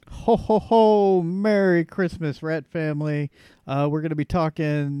Ho, ho, ho. Merry Christmas, Rat Family. We're going to be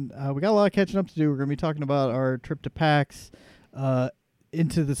talking, we got a lot of catching up to do. We're going to be talking about our trip to PAX,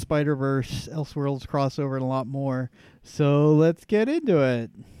 Into the Spider-Verse, Elseworlds crossover, and a lot more. So let's get into it.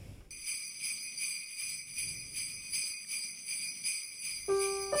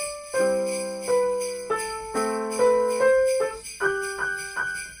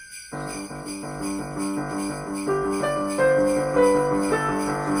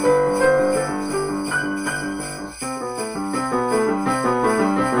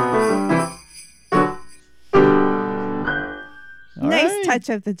 Touch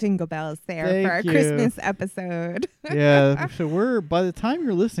of the jingle bells there for our Christmas episode. Yeah, so by the time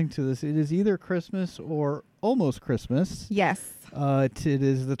you're listening to this, it is either Christmas or almost Christmas. Yes. It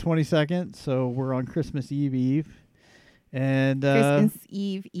is the 22nd, so we're on Christmas Eve. And Christmas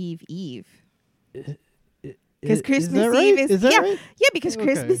Eve. Because Christmas Eve is right? Yeah, because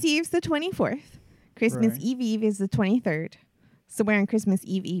Christmas Eve's the 24th. Christmas Eve is the 23rd. So we're on Christmas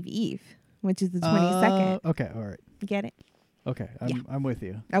Eve, which is the 22nd. Okay, all right. Get it? Okay, I'm with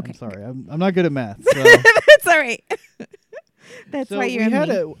you. Okay, I'm sorry, I'm not good at math. So. That's all right. That's why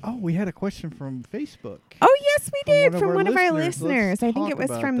you're we had a question from Facebook. Oh yes, we did from one of our listeners. I think it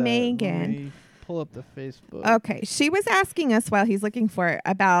was from Megan. Let me pull up the Facebook. Okay, she was asking us while he's looking for it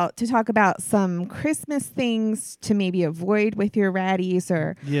to talk about some Christmas things to maybe avoid with your ratties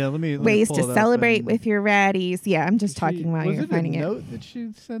or ways to celebrate with your ratties. Yeah, I'm just talking while you're finding it. Was it a note that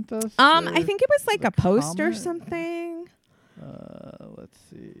she sent us? I think it was like a post or something. Let's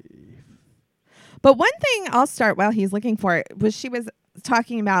see. But one thing I'll start while he's looking for it was she was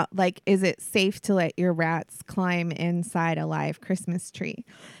talking about, like, is it safe to let your rats climb inside a live Christmas tree?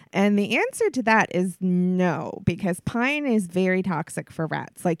 And the answer to that is no, because pine is very toxic for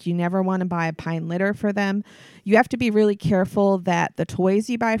rats. Like, you never want to buy a pine litter for them. You have to be really careful that the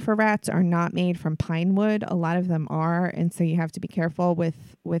toys you buy for rats are not made from pine wood. A lot of them are, and so you have to be careful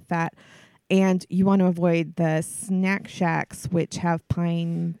with that. And you want to avoid the snack shacks, which have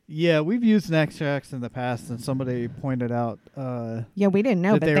pine. Yeah, we've used snack shacks in the past, and somebody pointed out. Yeah, we didn't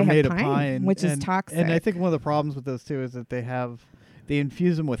know, but they made have pine, which is toxic. And I think one of the problems with those too is that they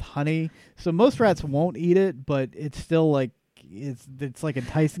infuse them with honey. So most rats won't eat it, but it's still like it's like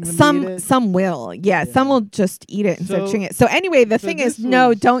enticing them to eat it. Some will. Yeah, some will just eat it instead of chewing it. So anyway, the thing is,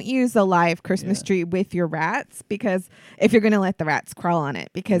 don't use a live Christmas tree with your rats, because if you're going to let the rats crawl on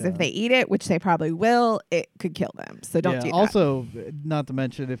it, because if they eat it, which they probably will, it could kill them. So don't do that. Also, not to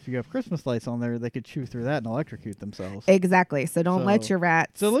mention, if you have Christmas lights on there, they could chew through that and electrocute themselves. Exactly. So don't let your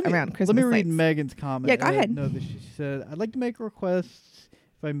rats around Christmas lights. Let me read Megan's comment. Yeah, go ahead. She said, I'd like to make a request,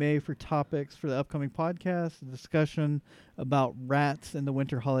 if I may, for topics for the upcoming podcast. The discussion about rats in the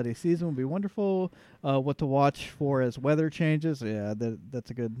winter holiday season will be wonderful. What to watch for as weather changes. Yeah,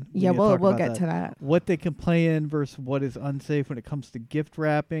 that's a good. We'll get to that. What they can play in versus what is unsafe when it comes to gift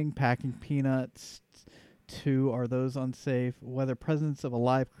wrapping, packing peanuts. 2, are those unsafe? Whether presence of a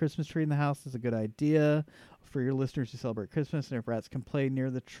live Christmas tree in the house is a good idea for your listeners to celebrate Christmas, and if rats can play near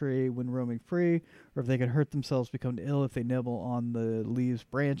the tree when roaming free, or if they can hurt themselves, become ill if they nibble on the leaves,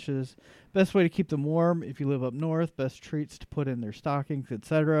 branches. Best way to keep them warm if you live up north. Best treats to put in their stockings,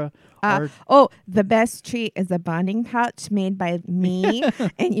 etc. The best treat is a bonding pouch made by me,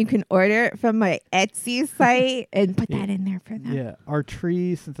 and you can order it from my Etsy site and put that in there for them. Yeah, our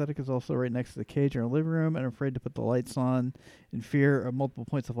tree synthetic is also right next to the cage in our living room, and I'm afraid to put the lights on in fear of multiple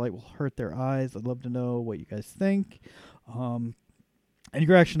points of light will hurt their eyes. I'd love to know what you guys think. And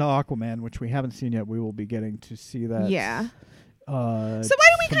your reaction to Aquaman, which we haven't seen yet. We will be getting to see that. Yeah. So why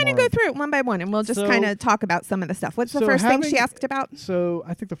don't we kind of go through it one by one, and we'll just kind of talk about some of the stuff. What's the first thing she asked about? So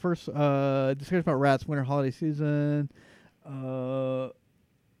I think the first discussion about rats, winter holiday season.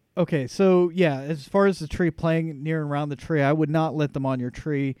 Okay, so yeah, as far as the tree, playing near and around the tree, I would not let them on your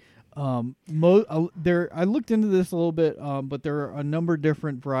tree. I looked into this a little bit, but there are a number of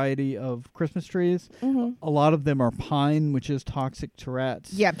different variety of Christmas trees. Mm-hmm. A lot of them are pine, which is toxic to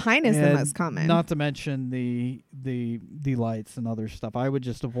rats. Yeah, pine is the most common. Not to mention the lights and other stuff. I would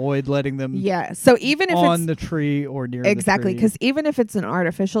just avoid letting them. Yeah, so even if on the tree or near exactly, the tree. because even if it's an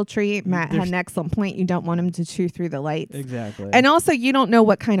artificial tree, Matt had an excellent point. You don't want them to chew through the lights. Exactly, and also you don't know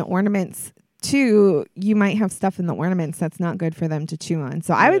what kind of ornaments. Too, you might have stuff in the ornaments that's not good for them to chew on.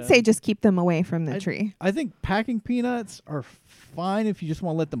 So I would say just keep them away from the tree. I think packing peanuts are fine if you just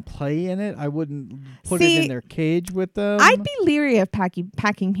want to let them play in it. I wouldn't put it in their cage with them. I'd be leery of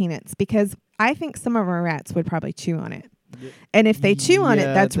packing peanuts because I think some of our rats would probably chew on it. And if they chew on it,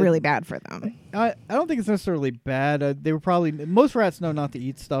 that's really bad for them. I don't think it's necessarily bad. They were probably most rats know not to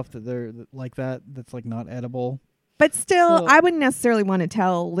eat stuff that they're like that's like not edible. But still, So- I wouldn't necessarily want to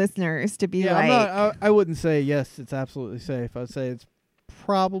tell listeners to be like, I wouldn't say yes, it's absolutely safe. I'd say it's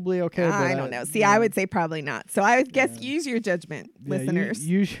probably okay. But I don't know. See, I would say probably not. So I would guess use your judgment, listeners.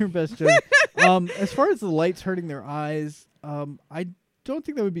 Use your best judgment. As far as the lights hurting their eyes, I don't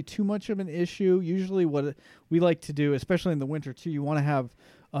think that would be too much of an issue. Usually, what we like to do, especially in the winter too, you want to have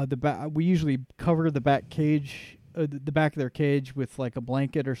the back. We usually cover the back cage, the back of their cage, with like a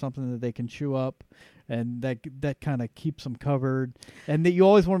blanket or something that they can chew up, and that kind of keeps them covered. And that you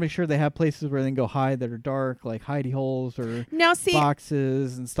always want to make sure they have places where they can go hide that are dark, like hidey holes or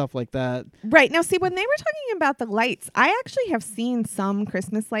boxes and stuff like that. Right. Now, see, when they were talking about the lights, I actually have seen some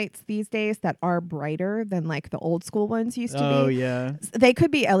Christmas lights these days that are brighter than like the old school ones used to be. Oh, yeah. They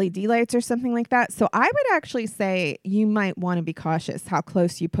could be LED lights or something like that. So I would actually say you might want to be cautious how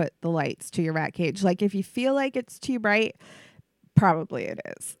close you put the lights to your rat cage. Like if you feel like it's too bright, probably it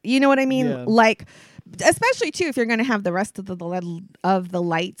is. You know what I mean? Yeah. Like, especially too, if you're going to have the rest of the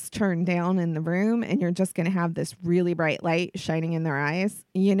lights turned down in the room and you're just going to have this really bright light shining in their eyes,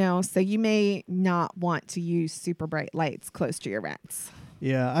 you know, so you may not want to use super bright lights close to your rats.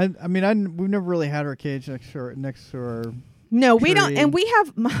 Yeah. We've never really had our cage next to our No, we tree. don't. And we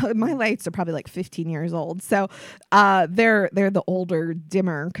have my lights are probably like 15 years old. So they're the older,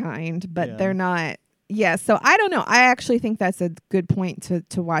 dimmer kind, but they're not. Yeah. So I don't know. I actually think that's a good point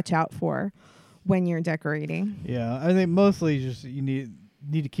to watch out for when you're decorating. Yeah. I think mostly just you need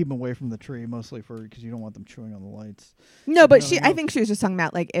to keep them away from the tree, mostly because you don't want them chewing on the lights. No, but I think she was just talking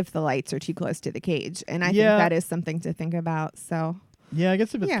about like if the lights are too close to the cage. And I think that is something to think about. So. Yeah. I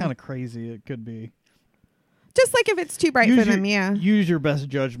guess if it's kind of crazy, it could be. Just like if it's too bright for them, Use your best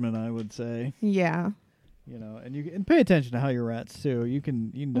judgment, I would say. Yeah. You know, and pay attention to how your rats too. You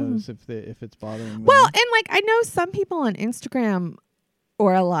notice if it's bothering them. Well, and like I know some people on Instagram,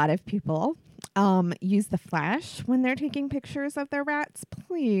 or a lot of people, use the flash when they're taking pictures of their rats.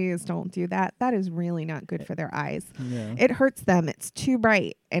 Please don't do that. That is really not good for their eyes. Yeah. It hurts them. It's too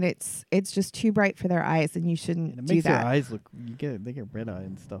bright, and it's just too bright for their eyes, and you shouldn't do that. It makes their eyes look. They get red eye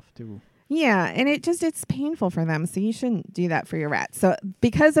and stuff too. Yeah, and it's painful for them, so you shouldn't do that for your rats. So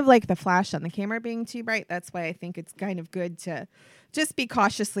because of like the flash on the camera being too bright, that's why I think it's kind of good to just be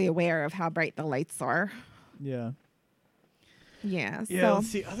cautiously aware of how bright the lights are. Yeah. Yeah. Yeah. So Let's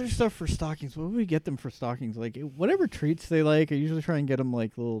see other stuff for stockings. What would we get them for stockings? Like whatever treats they like. I usually try and get them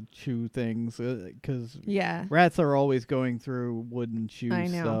like little chew things because rats are always going through wooden chew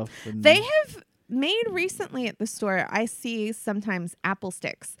stuff. And they have made recently at the store, I see sometimes apple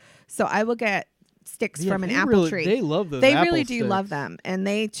sticks. So I will get sticks from an apple tree. They love those. They really do love them, and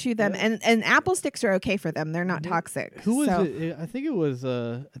they chew them. Yeah. And apple sticks are okay for them. They're not toxic. Who was it? I think it was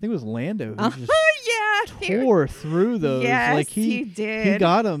Lando. Who just yeah, tore through those. Yes, like he did. He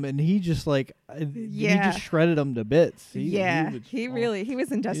got them, and he just like he just shredded them to bits. He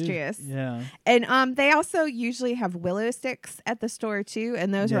was industrious. And they also usually have willow sticks at the store too,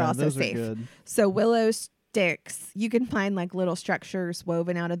 and those are also safe. Are good. So willow sticks, you can find like little structures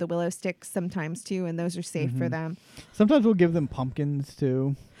woven out of the willow sticks sometimes too, and those are safe for them. Sometimes we'll give them pumpkins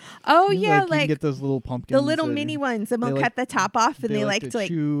too. Oh yeah, you can get those little pumpkins, the little mini ones, and we'll cut the top off, and they like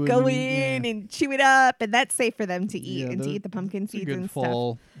to go in and chew it up, and that's safe for them to eat and to eat the pumpkin seeds good and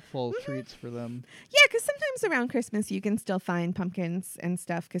fall treats for them. Yeah, because sometimes around Christmas you can still find pumpkins and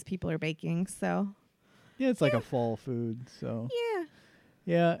stuff because people are baking. So yeah, it's like a fall food. So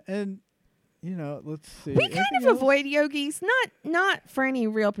yeah, and. Let's see. We kind of avoid yogis, not for any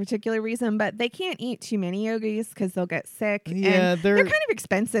real particular reason, but they can't eat too many yogis because they'll get sick. Yeah, and they're kind of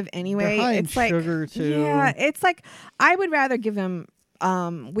expensive anyway. They're high it's in sugar too. Yeah, it's like I would rather give them.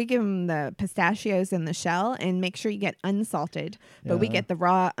 We give them the pistachios in the shell and make sure you get unsalted. But we get the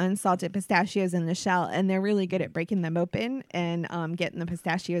raw unsalted pistachios in the shell, and they're really good at breaking them open and getting the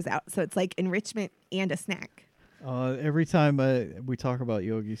pistachios out. So it's like enrichment and a snack. Every time we talk about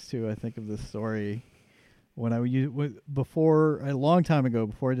yogis too, I think of this story when a long time ago,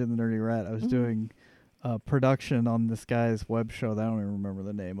 before I did the Nerdy Rat, I was doing production on this guy's web show that I don't even remember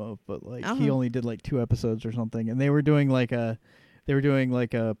the name of, but like he only did like 2 episodes or something, and they were doing like a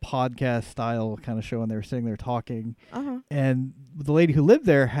podcast style kind of show, and they were sitting there talking, and the lady who lived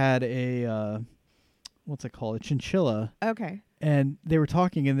there had a what's it called, a chinchilla. Okay. And they were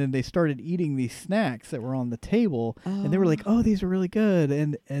talking, and then they started eating these snacks that were on the table, and they were like, "Oh, these are really good."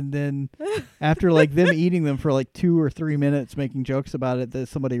 And then after like them eating them for like 2 or 3 minutes, making jokes about it, that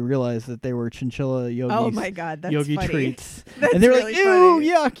somebody realized that they were chinchilla yogis. Oh my god, that's yogi funny. treats. That's and they were really like, funny.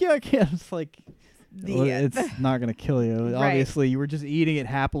 "Ew, yuck." It's like, it's not gonna kill you. Right. Obviously, you were just eating it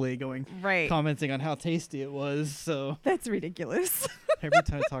happily, right, commenting on how tasty it was. So that's ridiculous. every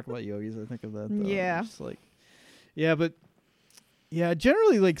time I talk about yogis, I think of that. Though. Yeah. It's like. Yeah, but yeah,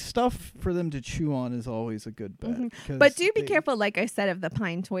 generally like stuff for them to chew on is always a good bet. But do be careful, like I said, of the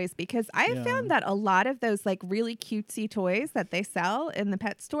pine toys, because I Yeah. found that a lot of those like really cutesy toys that they sell in the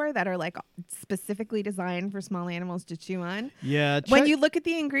pet store that are like specifically designed for small animals to chew on. Yeah. When you look at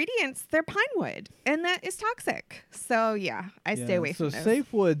the ingredients, they're pine wood, and that is toxic. So yeah, I stay away from those. So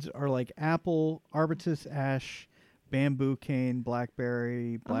safe woods are like apple, arbutus, ash, bamboo cane,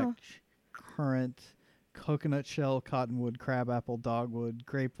 blackberry, black currant, coconut shell, cottonwood, crabapple, dogwood,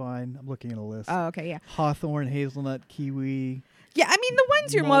 grapevine. I'm looking at a list. Oh, okay, yeah. Hawthorn, hazelnut, kiwi. Yeah, I mean, the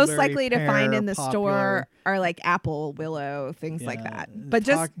ones you're most mulberry, likely to find pear, in the poplar. store are like apple, willow, things like Yeah, that. But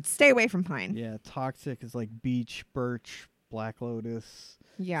just stay away from pine. Yeah, toxic is like beech, birch, black lotus,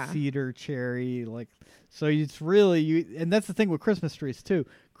 Yeah. cedar, cherry. Like, so it's really and that's the thing with Christmas trees too.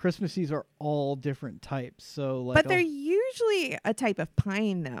 Christmas trees are all different types. So like, but they're usually a type of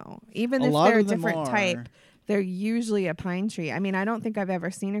pine, though. Even a if lot they're a of them different are. type, they're usually a pine tree. I mean, I don't think I've ever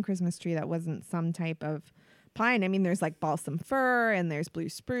seen a Christmas tree that wasn't some type of pine. I mean, there's like balsam fir and there's blue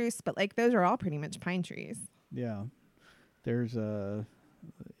spruce, but like those are all pretty much pine trees. Yeah, there's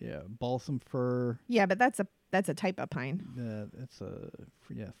balsam fir. Yeah, but that's a type of pine. It's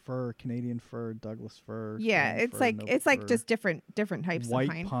fir, Canadian fir, Douglas fir. Yeah, Canadian it's fir, like Noble it's like fir, just different types white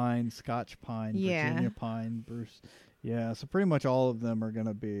of pine. pine, Scotch pine, Yeah. Virginia pine, Bruce. Yeah, so pretty much all of them are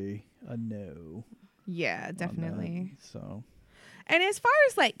gonna be a no. Yeah, definitely. So. And as far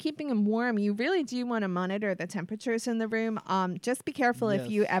as like keeping them warm, you really do want to monitor the temperatures in the room. Just be careful if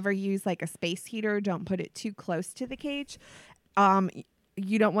you ever use like a space heater. Don't put it too close to the cage.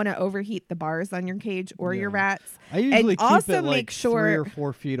 You don't want to overheat the bars on your cage or your rats. I usually keep also it like make sure 3 or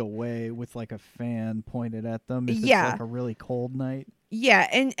 4 feet away with like a fan pointed at them if it's like a really cold night. Yeah,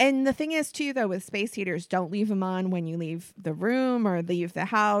 and the thing is too, though, with space heaters, don't leave them on when you leave the room or leave the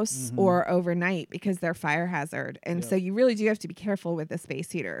house or overnight, because they're fire hazard. And so you really do have to be careful with the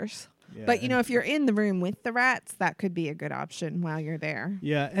space heaters. Yeah, but, if you're in the room with the rats, that could be a good option while you're there.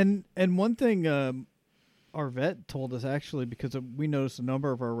 Yeah, and one thing our vet told us, actually, because we noticed a number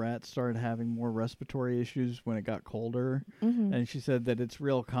of our rats started having more respiratory issues when it got colder. And she said that it's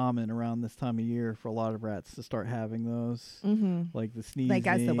real common around this time of year for a lot of rats to start having those, like the sneezing. Like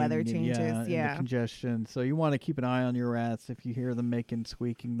as the weather changes, and the congestion. So you want to keep an eye on your rats. If you hear them making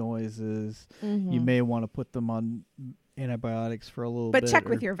squeaking noises, you may want to put them on antibiotics for a little bit. But check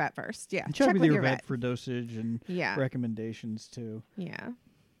with your vet first. Yeah, check with your vet for dosage and recommendations too. Yeah.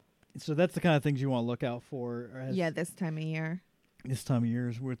 So that's the kind of things you want to look out for. This time of year. This time of year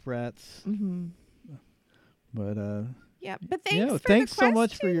is with rats. But but thanks. Thanks so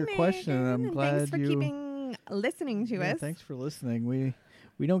much for your question. I'm glad thanks for keeping listening to us. Thanks for listening.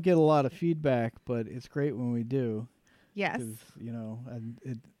 We don't get a lot of feedback, but it's great when we do. Yes.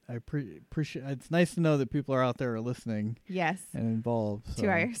 I appreciate. It's nice to know that people are out there are listening. Yes. And involved to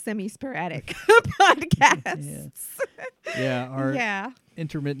our semi-sporadic podcasts. Our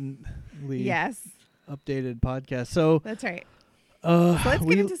intermittently updated podcast. So that's right. So let's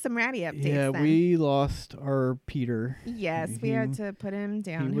get into some ratty updates. Yeah, then. we lost our Peter. Yes, we had to put him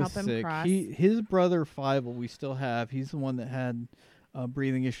down, help him sick. cross. His brother Fievel, we still have. He's the one that had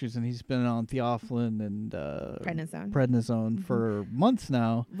breathing issues, and he's been on theophylline and prednisone for months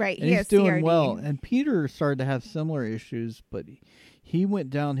now. Right, and he's doing well. And Peter started to have similar issues, but he went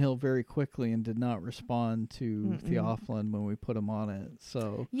downhill very quickly and did not respond to theophylline when we put him on it.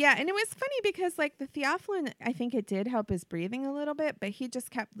 So yeah, and it was funny because like the theophylline, I think it did help his breathing a little bit, but he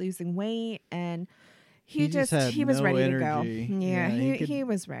just kept losing weight and he was ready to go. Yeah, he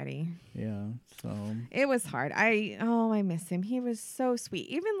was ready. Yeah, so it was hard. I miss him. He was so sweet.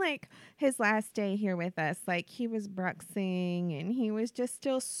 Even like his last day here with us, like he was bruxing and he was just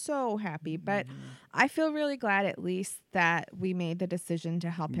still so happy. But I feel really glad at least that we made the decision to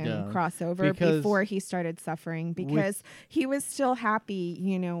help him cross over before he started suffering, because he was still happy,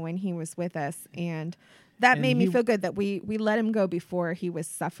 when he was with us, and that made me feel good that we let him go before he was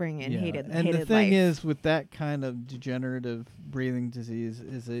suffering and hated life. And the thing is, with that kind of degenerative breathing disease,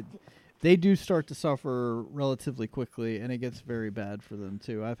 is they do start to suffer relatively quickly, and it gets very bad for them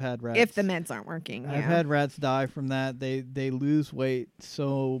too. I've had rats, if the meds aren't working. I've had rats die from that. They lose weight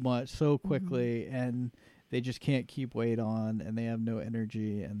so much so quickly, and they just can't keep weight on, and they have no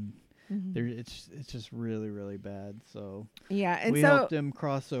energy, and it's just really, really bad. So and we helped him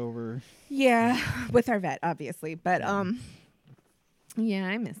cross over. Yeah, with our vet, obviously, but I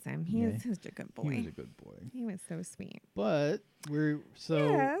miss him. He was such a good boy. He was a good boy. He was so sweet. But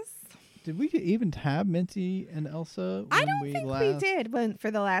Did we even have Minty and Elsa? I don't think we did for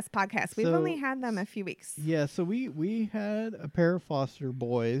the last podcast. We've only had them a few weeks. Yeah, so we had a pair of foster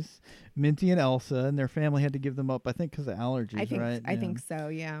boys, Minty and Elsa, and their family had to give them up, I think, because of allergies, right? I think so,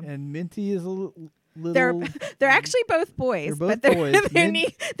 yeah. And Minty is a little... They're actually both boys. They're both boys.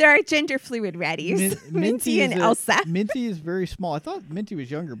 They're gender fluid ratties. Minty and Elsa. Minty is very small. I thought Minty was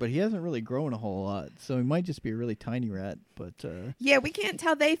younger, but he hasn't really grown a whole lot. So he might just be a really tiny rat. But yeah, we can't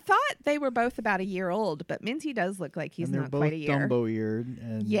tell. They thought they were both about a year old, but Minty does look like he's not quite a year. They're both Dumbo-eared.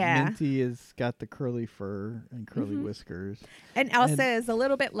 And Minty has got the curly fur and curly whiskers. And Elsa is a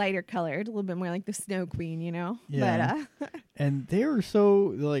little bit lighter colored, a little bit more like the Snow Queen, you know? Yeah. But, and they were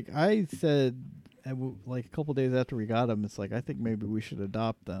so, like I said... like a couple days after we got them, it's like, I think maybe we should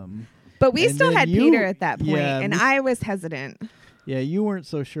adopt them. But we still had Peter at that point, and I was hesitant. Yeah, you weren't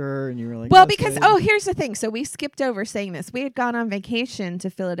so sure, and you were like... Well, because, here's the thing. So we skipped over saying this. We had gone on vacation to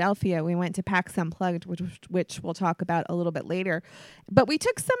Philadelphia. We went to PAX Unplugged, which we'll talk about a little bit later. But we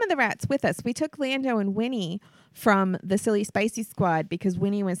took some of the rats with us. We took Lando and Winnie from the Silly Spicy Squad because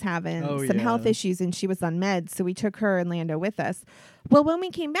Winnie was having some health issues, and she was on meds. So we took her and Lando with us. Well, when we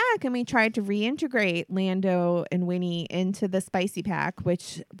came back and we tried to reintegrate Lando and Winnie into the spicy pack,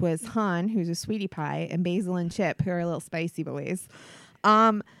 which was Han, who's a sweetie pie, and Basil and Chip, who are little spicy boys.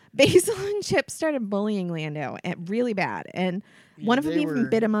 Basil and Chip started bullying Lando really bad, and one of them even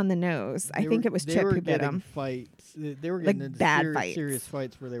bit him on the nose. I think it was Chip who bit him. Fights. They were getting into serious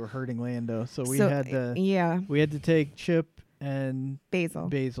fights where they were hurting Lando. So we had to take Chip and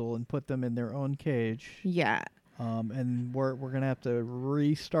Basil and put them in their own cage. Yeah. And we're gonna have to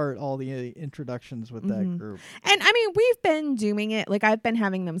restart all the introductions with that group. And I mean, we've been doing it. Like, I've been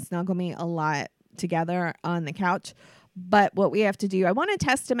having them snuggle me a lot together on the couch. But what we have to do, I want to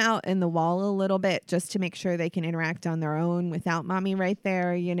test them out in the wall a little bit just to make sure they can interact on their own without mommy right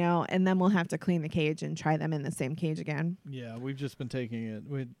there, you know, and then we'll have to clean the cage and try them in the same cage again. Yeah, we've just been taking it.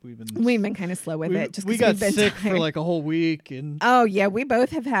 We've been kind of slow with it. Just we got sick for like a whole week. And oh, yeah, we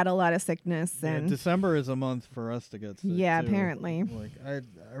both have had a lot of sickness. And December is a month for us to get sick. Yeah, too. apparently. Like I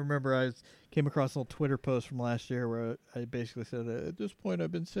remember I came across a little Twitter post from last year where I basically said, at this point,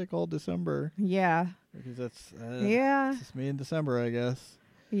 I've been sick all December. Yeah. Because that's it's just me in December, I guess.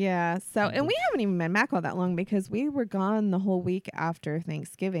 Yeah. So, and we haven't even been back all that long because we were gone the whole week after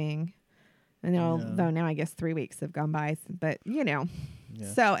Thanksgiving. Though now I guess 3 weeks have gone by, but you know.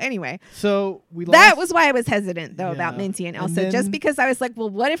 Yeah. So anyway, that was why I was hesitant though about Minty and Elsa, just because I was like, well,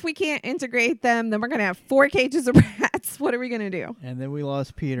 what if we can't integrate them? Then we're gonna have 4 cages of rats. What are we gonna do? And then we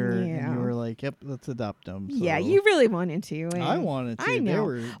lost Peter, and you were like, "Yep, let's adopt them." So. Yeah, you really wanted to. I wanted to. I know. They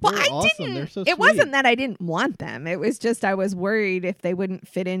were awesome. Didn't. They're so it wasn't that I didn't want them. It was just I was worried if they wouldn't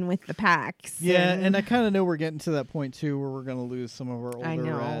fit in with the packs. Yeah, and I kind of know we're getting to that point too, where we're gonna lose some of our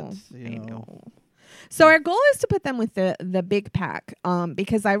older rats. I know. So our goal is to put them with the big pack,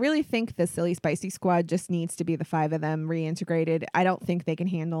 because I really think the Silly Spicy Squad just needs to be the 5 of them reintegrated. I don't think they can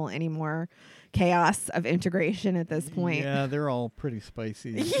handle any more chaos of integration at this point. Yeah, they're all pretty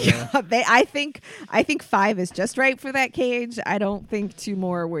spicy. So. Yeah, I think 5 is just right for that cage. I don't think 2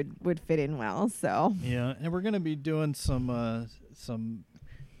 more would fit in well. So yeah, and we're gonna be doing some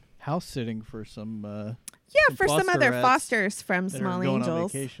house sitting for some. For some other fosters from Small Angels. On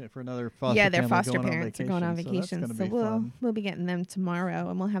vacation, for another foster their foster parents are going on vacation. So we'll be getting them tomorrow,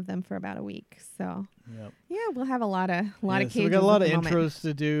 and we'll have them for about a week. So we'll have a lot of cages. So we got a lot of intros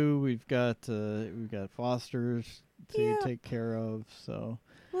to do. We've got fosters to take care of. So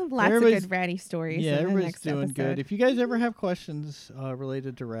lots of good ratty stories. Yeah, in everybody's the next doing episode. good. If you guys ever have questions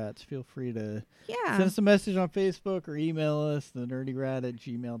related to rats, feel free to send us a message on Facebook or email us,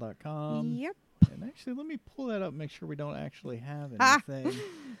 thenerdyrat@gmail.com. Yep. And actually, let me pull that up, make sure we don't actually have anything,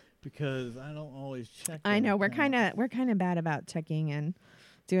 because I don't always check. I know we're kind of bad about checking and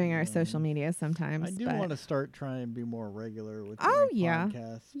doing our social media sometimes. I do want to start trying to be more regular with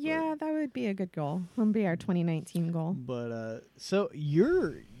podcasts. Yeah, that would be a good goal. That'll be our 2019 goal. But so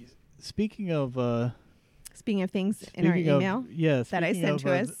you're speaking of things in our email that I sent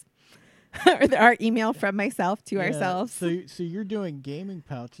to us. Or our email from myself to ourselves. So you're doing gaming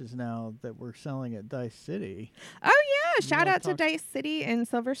pouches now that we're selling at Dice City. Oh yeah! Shout out to Dice City in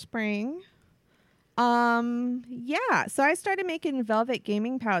Silver Spring. So I started making velvet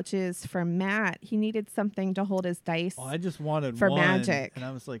gaming pouches for Matt. He needed something to hold his dice. I just wanted for one, Magic, and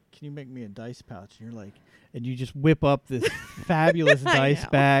I was like, "Can you make me a dice pouch?" And you're like, and you just whip up this fabulous dice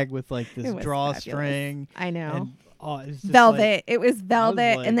bag with like this drawstring. I know. And, it's velvet. It was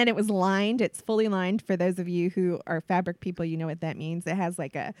velvet, and then it was lined. It's fully lined. For those of you who are fabric people, you know what that means. It has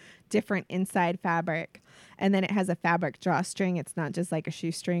like a different inside fabric. And then it has a fabric drawstring. It's not just like a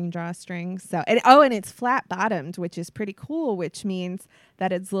shoestring drawstring. So, and it's flat bottomed, which is pretty cool, which means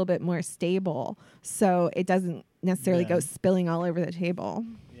that it's a little bit more stable. So it doesn't necessarily go spilling all over the table.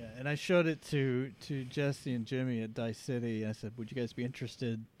 Yeah. And I showed it to Jesse and Jimmy at Dice City. I said, would you guys be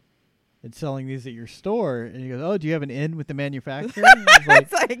interested in selling these at your store? And he goes, oh, do you have an in with the manufacturer? I was like,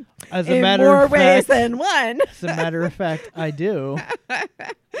 It's like, as a in matter more of ways fact, than one. as a matter of fact, I do.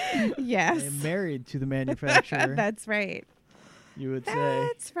 Yes. I am married to the manufacturer. That's right. You would say.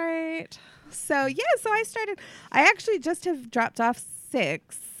 That's right. So, I actually just have dropped off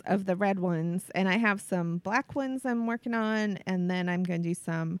 6 of the red ones, and I have some black ones I'm working on, and then I'm going to do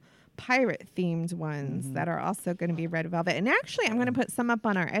some pirate themed ones that are also going to be red velvet. And actually, I'm going to put some up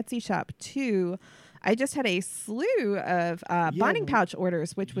on our Etsy shop too. I just had a slew of bonding pouch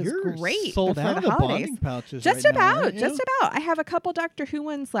orders, which was great. Sold before out the of holidays. bonding pouches. Just right about, now, just about. I have a couple Doctor Who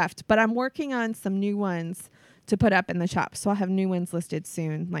ones left, but I'm working on some new ones to put up in the shop. So I'll have new ones listed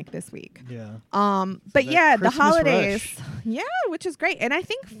soon, like this week. Yeah. But yeah, the Christmas holidays. rush. Yeah, which is great. And I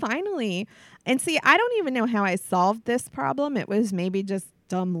think finally, and see, I don't even know how I solved this problem. It was maybe just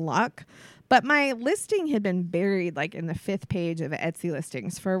dumb luck. But my listing had been buried like in the 5th page of Etsy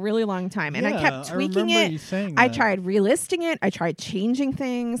listings for a really long time. And I kept tweaking it. I tried relisting it. I tried changing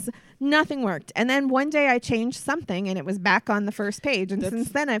things. Nothing worked. And then one day I changed something and it was back on the first page. And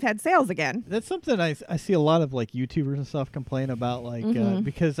since then I've had sales again. That's something I see a lot of like YouTubers and stuff complain about, like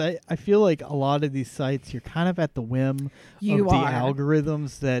because I feel like a lot of these sites, you're kind of at the whim of the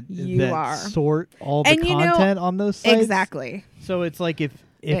algorithms that sort all the content on those sites. Exactly. So it's like if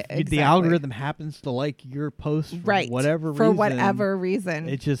the algorithm happens to like your post for whatever reason,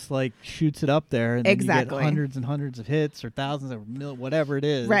 it just like shoots it up there, and then you get hundreds and hundreds of hits or thousands of whatever it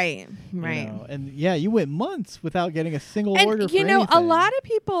is. Right. You know? And you went months without getting a single order. And a lot of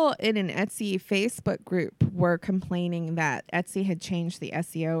people in an Etsy Facebook group were complaining that Etsy had changed the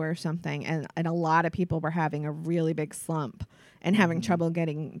SEO or something, and a lot of people were having a really big slump and having trouble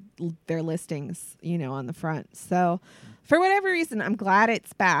getting their listings, on the front. So for whatever reason, I'm glad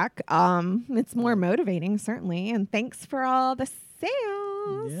it's back. It's more motivating, certainly. And thanks for all the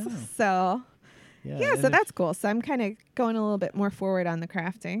sales. Yeah. So, so that's cool. So I'm kind of going a little bit more forward on the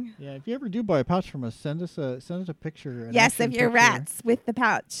crafting. Yeah, if you ever do buy a pouch from us, send us a picture. Yes, of your rats with the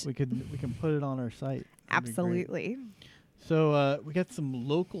pouch. We can put it on our site. That'd Absolutely. So we got some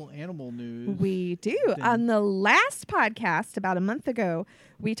local animal news. We do. On the last podcast about a month ago,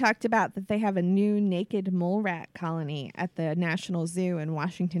 we talked about that they have a new naked mole rat colony at the National Zoo in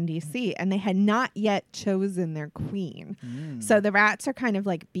Washington, D.C., and they had not yet chosen their queen. So the rats are kind of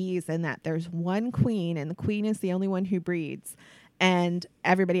like bees in that there's one queen, and the queen is the only one who breeds, and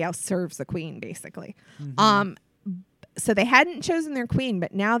everybody else serves the queen, basically. So they hadn't chosen their queen,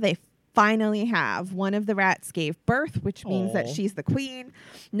 but now they finally have. One of the rats gave birth, which means that she's the queen.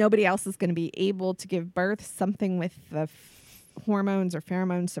 Nobody else is going to be able to give birth. Something with the hormones or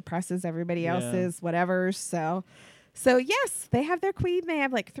pheromones suppresses everybody else's whatever. So yes, they have their queen. They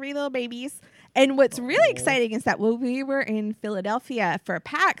have like 3 little babies. And what's really exciting is that when we were in Philadelphia for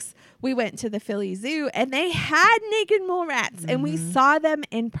PAX, we went to the Philly Zoo and they had naked mole rats and we saw them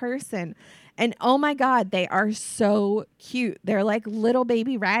in person. And oh my God, they are so cute. They're like little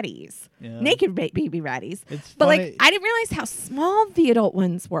baby ratties, naked baby ratties. But like, I didn't realize how small the adult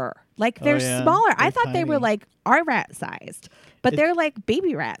ones were. Like they're smaller. I thought they were like our rat sized, but they're like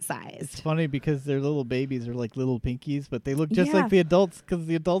baby rat sized. It's funny because their little babies are like little pinkies, but they look just like the adults because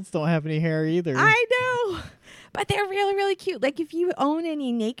the adults don't have any hair either. I know, but they're really, really cute. Like if you own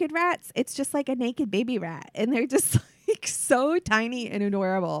any naked rats, it's just like a naked baby rat, and they're just like so tiny and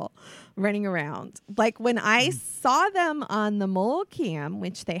adorable running around. Like when I saw them on the mole cam,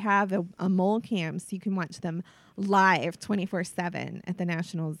 which they have a mole cam, so you can watch them live 24/7 at the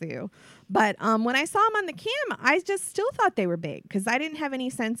National Zoo. But when I saw them on the cam, I just still thought they were big because I didn't have any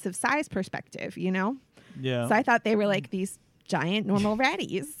sense of size perspective, Yeah. So I thought they were like these giant normal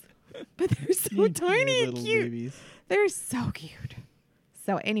ratties. But they're so tiny and cute. Babies. They're so cute.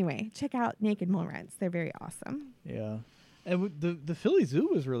 So anyway, check out Naked Mole Rats. They're very awesome. Yeah. And the Philly Zoo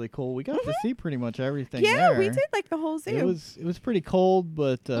was really cool. We got to see pretty much everything there. Yeah, we did like the whole zoo. It was pretty cold,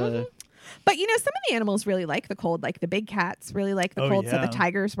 but... But, some of the animals really like the cold. Like the big cats really like the cold. Yeah. So the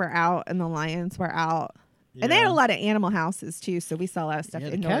tigers were out and the lions were out. Yeah. And they had a lot of animal houses, too. So we saw a lot of stuff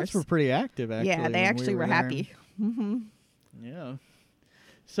indoors. The cats were pretty active, actually. Yeah, they actually were happy. Yeah.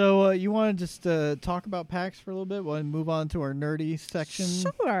 So you want to just talk about PAX for a little bit? Want to move on to our nerdy section?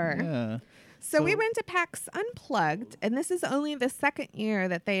 Sure. Yeah. So we went to PAX Unplugged, and this is only the 2nd year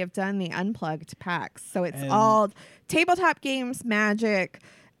that they have done the Unplugged PAX. So it's all tabletop games, magic,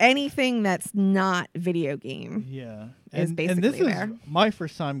 anything that's not video game. Yeah. Is basically and this there. is my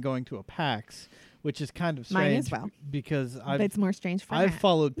first time going to a PAX, which is kind of strange. Mine as well. Because But it's more strange for I've Matt.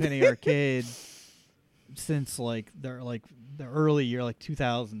 followed Penny Arcade since the early year, like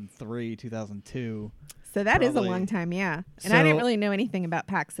 2003, 2002. So that is a probably. long time, yeah. And So- I didn't really know anything about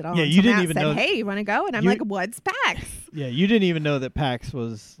PAX at all. Yeah, until you didn't Matt even said, know- hey, you want to go? And I'm You- like, what's PAX? Yeah, you didn't even know that PAX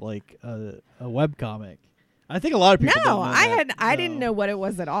was like a webcomic. I think a lot of people No, don't know I that, didn't so- know what it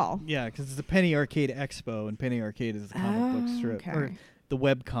was at all. Yeah, because it's a Penny Arcade Expo, and Penny Arcade is a comic book strip. Or Okay. the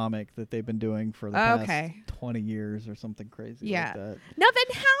web comic that they've been doing for the past Okay. 20 years or something crazy Yeah. like that. Now then,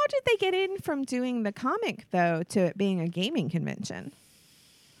 how did they get in from doing the comic, though, to it being a gaming convention?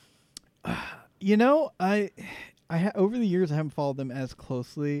 You know, over the years I haven't followed them as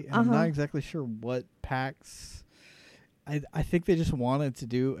closely, and I'm Uh-huh. not exactly sure what PAX. I think they just wanted to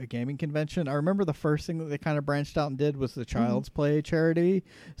do a gaming convention. I remember the first thing that they kind of branched out and did was the Child's Play charity,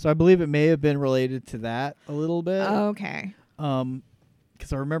 so I believe it may have been related to that a little bit. Okay.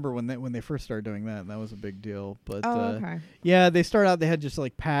 Because I remember when they first started doing that, and that was a big deal. But Okay. yeah, they started out. They had just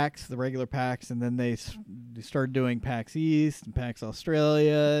like PAX, the regular PAX, and then they started doing PAX East and PAX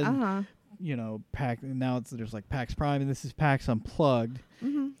Australia. And, Uh-huh. you know, PAX. And now there's like PAX Prime, and this is PAX Unplugged.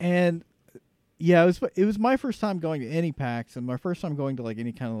 Mm-hmm. And yeah, it was my first time going to any PAX, and my first time going to like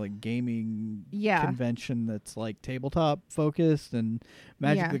any kind of like gaming convention that's like tabletop focused and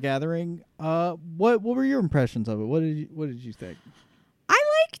Magic Yeah. the Gathering. What were your impressions of it? What did you think? I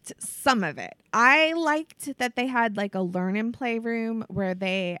liked some of it. I liked that they had like a learn and play room where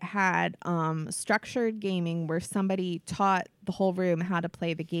they had structured gaming where somebody taught the whole room how to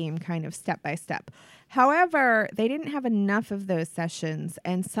play the game kind of step by step. However, they didn't have enough of those sessions,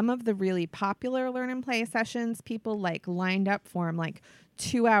 and some of the really popular learn and play sessions, people like lined up for them like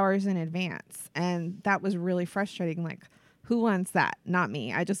 2 hours in advance, and that was really frustrating. Like, who wants that? Not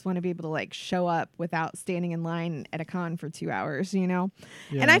me. I just want to be able to like show up without standing in line at a con for 2 hours, you know?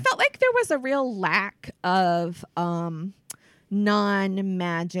 Yeah. And I felt like there was a real lack of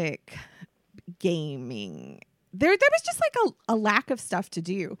non-magic gaming. There was just like a lack of stuff to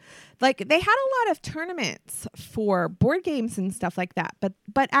do. Like they had a lot of tournaments for board games and stuff like that. But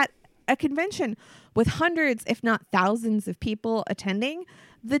at a convention with hundreds, if not thousands of people attending,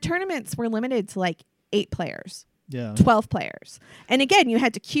 the tournaments were limited to like 8 players. Yeah. 12 players. And again, you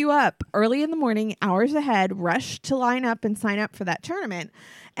had to queue up early in the morning, hours ahead, rush to line up and sign up for that tournament.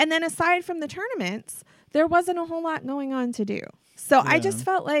 And then aside from the tournaments, there wasn't a whole lot going on to do. So I just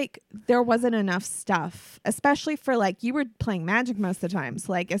felt like there wasn't enough stuff, especially for like you were playing Magic most of the time.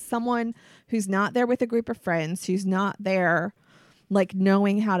 So like as someone who's not there with a group of friends, who's not there like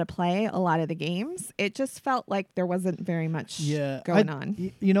knowing how to play a lot of the games, it just felt like there wasn't very much going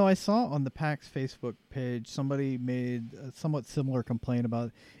on. You know, I saw on the PAX Facebook page somebody made a somewhat similar complaint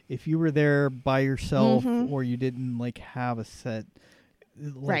about if you were there by yourself or you didn't like have a set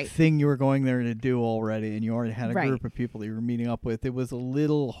thing you were going there to do already, and you already had a group of people that you were meeting up with, it was a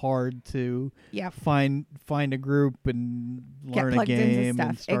little hard to find a group and learn a game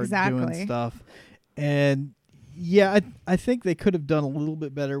and start doing stuff. And yeah, I think they could have done a little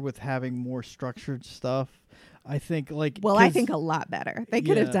bit better with having more structured stuff. I think I think a lot better. They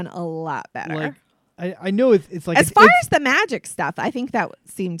could have done a lot better. Like, I know it's like as far as the magic stuff, I think that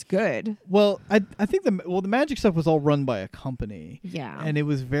seemed good. Well, I think the magic stuff was all run by a company. Yeah, and it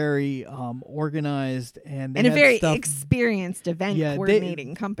was very organized and a very experienced event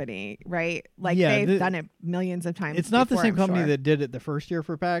coordinating company, right? Like they've done it millions of times. It's not the same company that did it the first year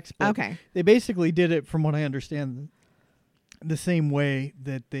for PAX, but they basically did it, from what I understand, the same way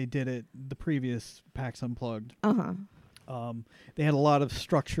that they did it the previous PAX Unplugged. They had a lot of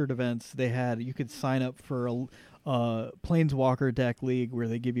structured events. You could sign up for a Planeswalker deck league where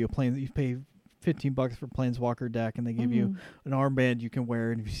they give you you pay $15 for Planeswalker deck, and they give you an armband you can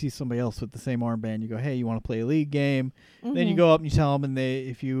wear. And if you see somebody else with the same armband, you go, "Hey, you want to play a league game?" Then you go up and you tell them, and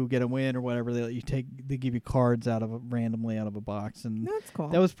if you get a win or whatever, they give you cards randomly out of a box, and that's cool.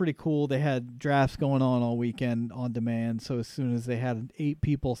 That was pretty cool. They had drafts going on all weekend on demand, so as soon as they had 8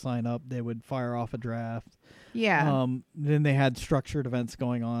 people sign up, they would fire off a draft. Yeah. Then they had structured events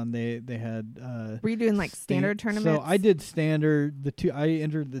going on. They had. Were you doing like standard tournaments? So I did standard. I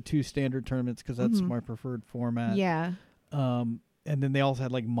entered the 2 standard tournaments because that's my preferred format. Yeah. And then they also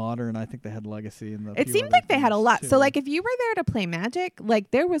had like modern. I think they had legacy. And it seemed like they had a lot. Too. So like if you were there to play Magic,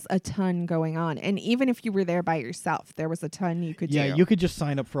 like there was a ton going on. And even if you were there by yourself, there was a ton you could do. Yeah, you could just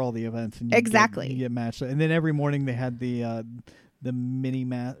sign up for all the events and you get matched. And then every morning they had the the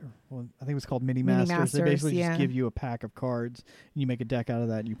well, I think it was called Mini Mini Masters. They basically yeah. just give you a pack of cards, and you make a deck out of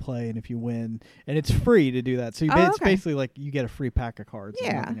that, and you play, and if you win, and it's free to do that. So it's okay. basically like you get a free pack of cards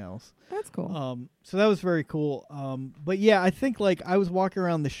and Yeah. nothing else. That's cool. So that was very cool. But yeah, I think like I was walking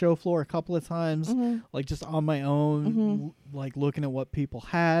around the show floor a couple of times, like just on my own, like looking at what people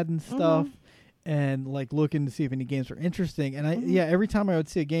had and stuff. And like looking to see if any games were interesting. And every time I would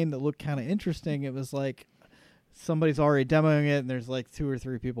see a game that looked kind of interesting, it was like somebody's already demoing it, and there's like 2 or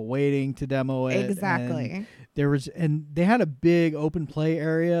 3 people waiting to demo it. Exactly. And they had a big open play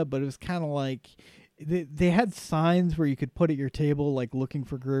area, but it was kind of like they had signs where you could put at your table, like looking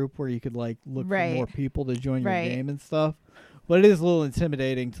for group, where you could like look for more people to join your game and stuff. But it is a little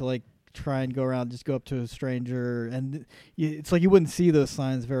intimidating to like try and go around, just go up to a stranger, and it's like you wouldn't see those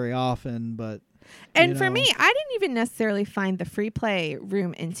signs very often, but. And for me, I didn't even necessarily find the free play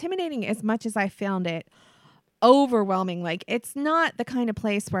room intimidating as much as I found it overwhelming. Like, it's not the kind of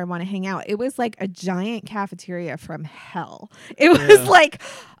place where I want to hang out. It was like a giant cafeteria from hell. It was like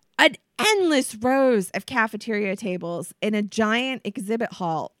an endless rows of cafeteria tables in a giant exhibit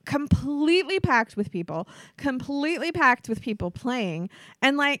hall, completely packed with people playing.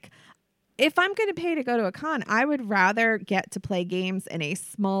 And like, if I'm going to pay to go to a con, I would rather get to play games in a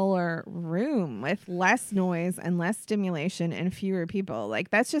smaller room with less noise and less stimulation and fewer people. Like,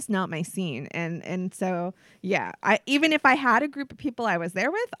 that's just not my scene. And so, yeah, even if I had a group of people I was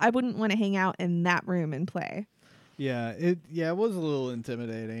there with, I wouldn't want to hang out in that room and play. Yeah, it was a little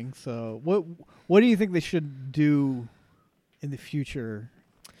intimidating. So what do you think they should do in the future?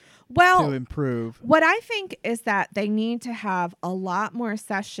 Well, to improve? What I think is that they need to have a lot more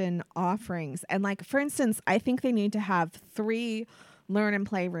session offerings. And like, for instance, I think they need to have 3 learn and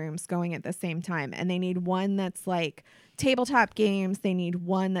play rooms going at the same time. And they need one that's like tabletop games. They need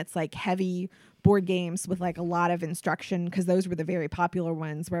one that's like heavy board games with like a lot of instruction, because those were the very popular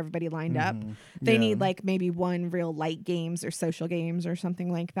ones where everybody lined up. They need like maybe one real light games or social games or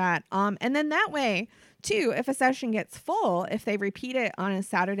something like that. And then that way too, if a session gets full, if they repeat it on a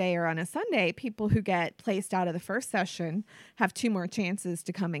Saturday or on a Sunday, people who get placed out of the first session have 2 more chances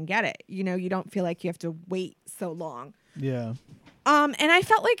to come and get it. You know, you don't feel like you have to wait so long. Yeah. And I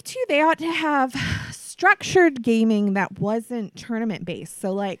felt like too, they ought to have structured gaming that wasn't tournament based.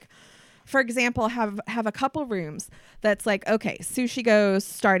 So like, for example, have a couple rooms that's like, okay, Sushi Go's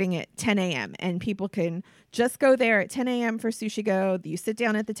starting at 10 a.m. and people can just go there at 10 a.m. for Sushi Go. You sit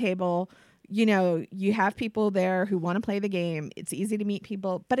down at the table. You know, you have people there who want to play the game. It's easy to meet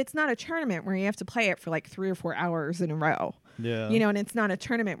people, but it's not a tournament where you have to play it for like 3 or 4 hours in a row. Yeah. You know, and it's not a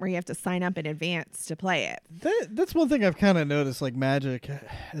tournament where you have to sign up in advance to play it. That's one thing I've kind of noticed. Like Magic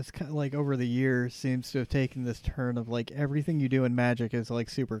has kind of like over the years seems to have taken this turn of like everything you do in Magic is like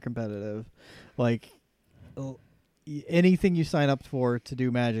super competitive. Like anything you sign up for to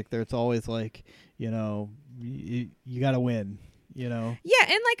do Magic, there it's always like, you know, you got to win. You know? Yeah,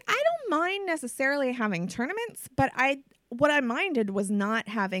 and like I don't mind necessarily having tournaments, but what I minded was not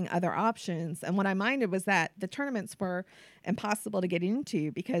having other options, and what I minded was that the tournaments were impossible to get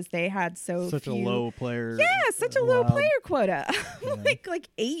into because they had such a low player. Yeah, such a low player quota. Yeah. like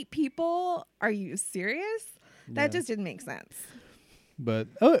 8 people. Are you serious? That just didn't make sense. But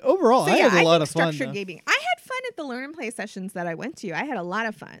overall, so, I had a lot of fun. Structured gaming. I had fun at the learn and play sessions that I went to. I had a lot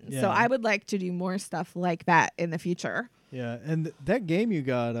of fun. Yeah. So I would like to do more stuff like that in the future. Yeah, and that game you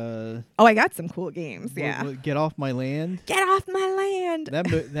got. I got some cool games. Yeah, Get Off My Land. Get Off My Land. That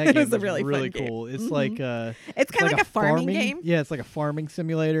game was really cool. It's like it's kind of like a farming game. Yeah, it's like a farming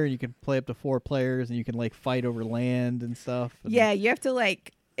simulator, and you can play up to 4 players, and you can like fight over land and stuff. And yeah, you have to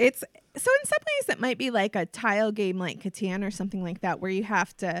like. It's so in some ways it might be like a tile game like Catan or something like that, where you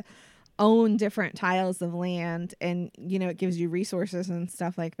have to own different tiles of land, and you know it gives you resources and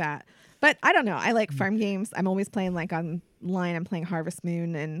stuff like that. But I don't know. I like farm games. I'm always playing like online. I'm playing Harvest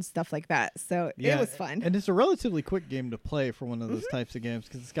Moon and stuff like that. So it was fun. And it's a relatively quick game to play for one of those types of games,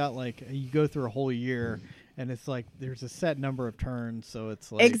 because it's got like you go through a whole year, and it's like there's a set number of turns, so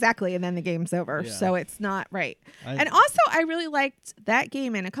it's like exactly, and then the game's over. Yeah. So it's not right. And also, I really liked that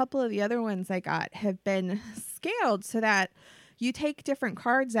game, and a couple of the other ones I got have been scaled so that you take different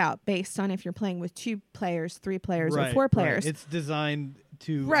cards out based on if you're playing with 2 players, 3 players, or 4 players. It's designed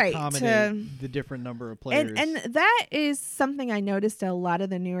to accommodate the different number of players. And that is something I noticed a lot of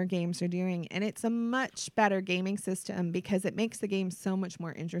the newer games are doing, and it's a much better gaming system because it makes the game so much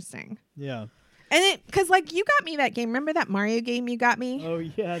more interesting. Yeah. And because like you got me that game. Remember that Mario game you got me? Oh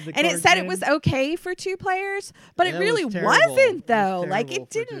yeah, and it said it was okay for 2 players, but it really wasn't though. Like it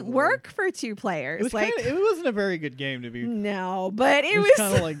didn't work for 2 players. It was like it wasn't a very good game to be. No, but it was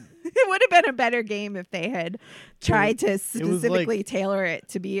kind of like it would have been a better game if they had tried to specifically tailor it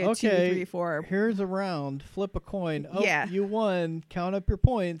to be a 2, 3, 4. Here's a round. Flip a coin. Oh, yeah, you won. Count up your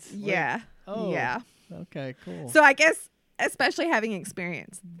points. Yeah. Like, oh. Yeah. Okay. Cool. So I guess, especially having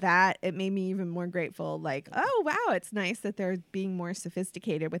experienced that, it made me even more grateful. Like, oh wow, it's nice that they're being more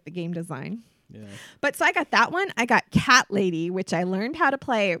sophisticated with the game design. Yeah. But so I got that one. I got Cat Lady, which I learned how to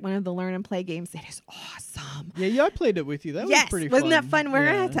play at one of the Learn and Play games. It is awesome. Yeah, I played it with you. That was pretty fun. Wasn't that fun? We're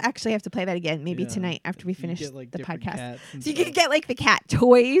going to actually have to play that again, maybe tonight after we finish the podcast. So you can get like the cat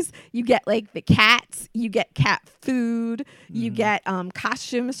toys, you get like the cats, you get cat food, you get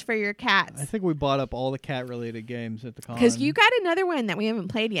costumes for your cats. I think we bought up all the cat related games at the con. Because you got another one that we haven't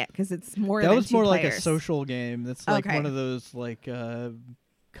played yet because it's more than 2 players. That was more like a social game. That's like one of those like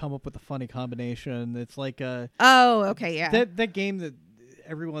come up with a funny combination. It's like that game that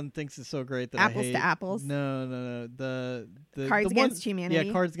everyone thinks is so great that Apples I hate. to Apples. No. The Cards Against Humanity.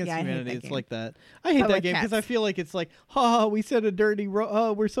 Yeah, Cards Against Humanity. It's game. Like that. I hate that game because I feel like it's like, we said a dirty.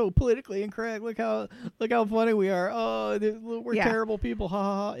 We're so politically incorrect. Look how funny we are. Oh, we're terrible people. Ha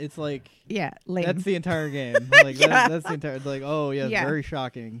ha ha. It's like lame. That's the entire game. Like that's the entire. Like very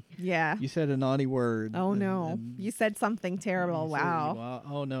shocking. Yeah. You said a naughty word. Oh no, you said something terrible. Wow.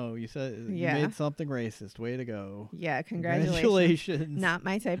 Oh no, you made something racist. Way to go. Yeah, congratulations. Not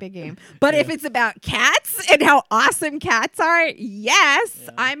my type of game. But if it's about cats and how awesome cats are, yes,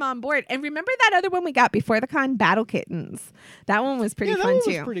 I'm on board. And remember that other one we got before the con, Battle Kittens. That one was pretty fun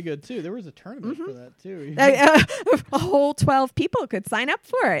too. That was pretty good too. There was a tournament for that too. A whole 12 people could sign up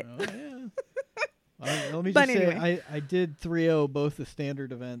for it. Oh yeah. Let me just say, I did 3-0 both the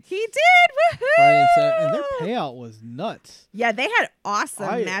standard events. He did! Woohoo! Friday and Saturday, and their payout was nuts. Yeah, they had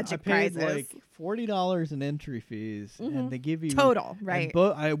awesome magic I paid prizes. Like $40 in entry fees, and they give you total, right?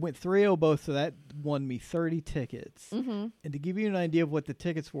 I went 3-0 both, so that won me 30 tickets. And to give you an idea of what the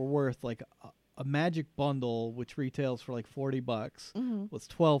tickets were worth, like a magic bundle, which retails for like $40, was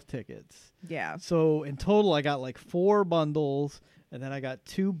 12 tickets. Yeah. So in total, I got like 4 bundles. And then I got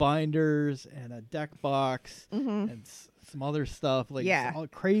 2 binders and a deck box and some other stuff. Like all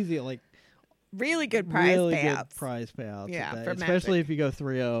crazy, like really good prize payouts. Good prize payouts. Yeah, for especially Magic. if you go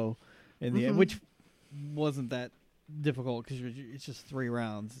 3-0 in the end, which wasn't that difficult because it's just 3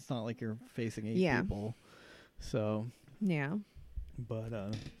 rounds. It's not like you're facing 8 people. So but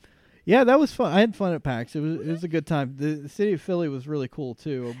yeah, that was fun. I had fun at PAX. It was a good time. The city of Philly was really cool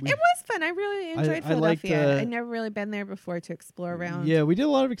too. It was fun. I really enjoyed Philadelphia. I'd never really been there before to explore around. Yeah, we did a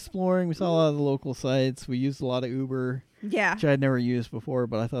lot of exploring. We saw a lot of the local sites. We used a lot of Uber. Yeah. Which I'd never used before,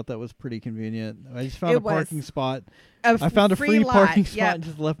 but I thought that was pretty convenient. I just found a parking spot. I found a free parking spot and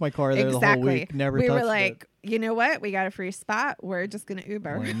just left my car there the whole week. Never touched it. We were like, you know what? We got a free spot. We're just going to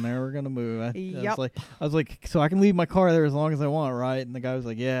Uber. We're never going to move. I was like, so I can leave my car there as long as I want, right? And the guy was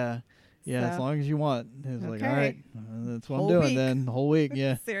like, yeah, as long as you want. He was like, all right, that's what I'm doing then. The whole week,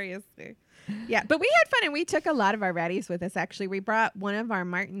 yeah. Seriously. Yeah, but we had fun, and we took a lot of our ratties with us, actually. We brought one of our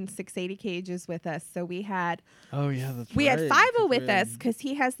Martin 680 cages with us, so we had... Oh, yeah, that's we had Fivel with us, because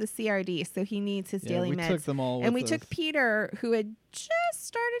he has the CRD, so he needs his daily meds. We took them all with us. And we took Peter, who had just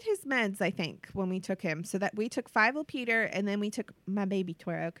started his meds, I think, when we took him. So that we took Fivel, Peter, and then we took my baby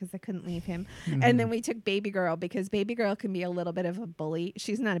Toro, because I couldn't leave him. And then we took Baby Girl, because Baby Girl can be a little bit of a bully.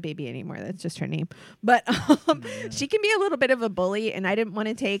 She's not a baby anymore. That's just her name. But she can be a little bit of a bully, and I didn't want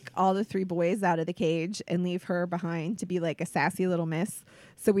to take all the 3 boys out of the cage and leave her behind to be like a sassy little miss.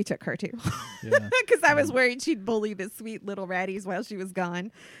 So we took her too. Because I was worried she'd bully the sweet little ratties while she was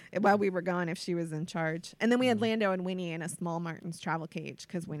gone, while we were gone if she was in charge. And then we had Lando and Winnie in a small Martin's travel cage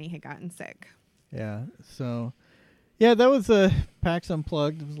because Winnie had gotten sick. Yeah. So, yeah, that was a PAX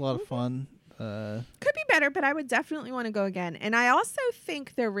Unplugged. It was a lot of fun. Could be better, but I would definitely want to go again. And I also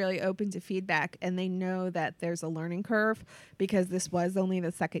think they're really open to feedback, and they know that there's a learning curve because this was only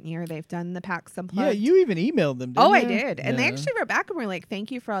the 2nd year they've done the PAX Unplugged. Yeah, you even emailed them, didn't you? I did. And they actually wrote back and were like, thank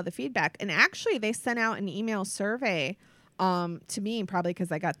you for all the feedback. And actually, they sent out an email survey to me, probably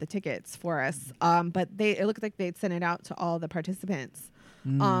because I got the tickets for us. But it looked like they'd sent it out to all the participants.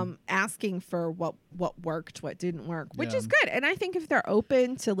 Asking for what worked, what didn't work, which is good. And I think if they're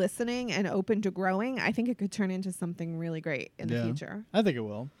open to listening and open to growing, I think it could turn into something really great in the future. I think it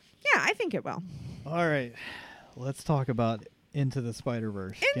will. Yeah, I think it will. All right. Let's talk about Into the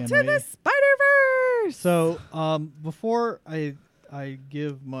Spider-Verse. Into the Spider-Verse! So, before I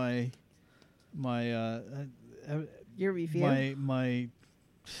give your review? my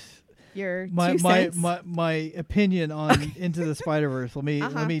your my 2 cents. my opinion on Into the Spider-Verse. Let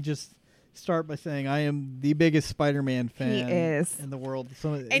me just start by saying I am the biggest Spider-Man fan He is. in the world.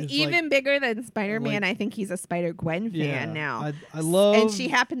 And even bigger than Spider-Man, I think he's a Spider-Gwen fan now. I love, and she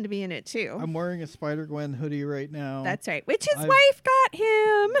happened to be in it too. I'm wearing a Spider-Gwen hoodie right now. That's right. Which his wife got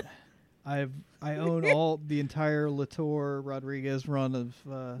him. I own all the entire Latour Rodriguez run of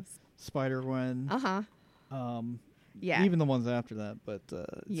Spider-Gwen. Yeah. Even the ones after that, but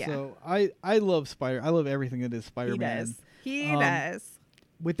yeah. So I love I love everything that is Spider-Man. He does.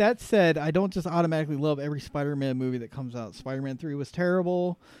 With that said, I don't just automatically love every Spider-Man movie that comes out. Spider-Man 3 was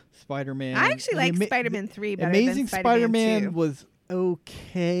terrible. Spider-Man. I actually like Spider-Man 3 better Amazing than Spider-Man 2. was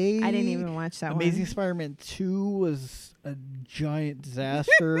okay. I didn't even watch that one. Amazing Spider-Man 2 was a giant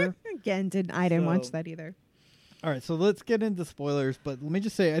disaster. Again, I didn't watch that either. All right, so let's get into spoilers. But let me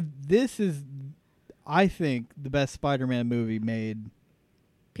just say, this is, I think, the best Spider-Man movie made.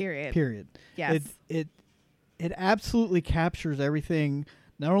 Period. Yes. It absolutely captures everything,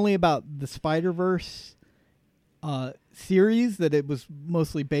 not only about the Spider-Verse series that it was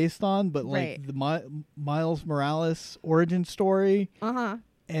mostly based on, but like the Miles Morales origin story.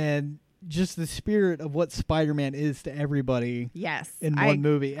 And just the spirit of what Spider-Man is to everybody. Yes. In one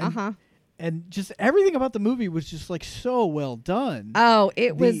movie. And just everything about the movie was just like so well done. Oh,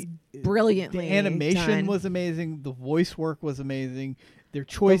 it was brilliantly The animation done. was amazing. The voice work was amazing. Their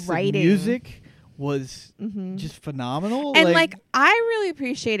choice The of writing. music was just phenomenal. And like I really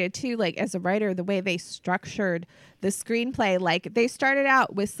appreciated too, like as a writer, the way they structured the screenplay. Like they started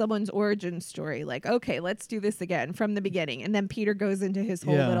out with someone's origin story, like, okay, let's do this again from the beginning. And then Peter goes into his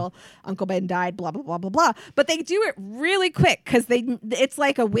whole little Uncle Ben died, blah, blah, blah, blah, blah. But they do it really quick because it's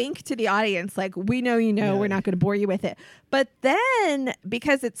like a wink to the audience. Like, we know, we're not going to bore you with it. But then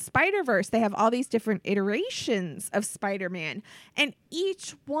because it's Spider-Verse, they have all these different iterations of Spider-Man and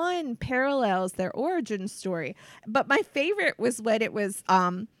each one parallels their origin story. But my favorite was when it was,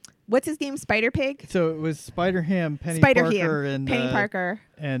 what's his name? Spider-Pig? So it was Spider-Ham, Penny Parker,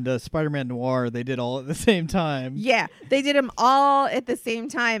 and Spider-Man Noir. They did all at the same time. Yeah, they did them all at the same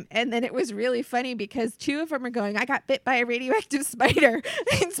time. And then it was really funny because 2 of them are going, I got bit by a radioactive spider.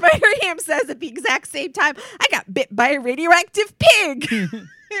 And Spider-Ham says at the exact same time, I got bit by a radioactive pig.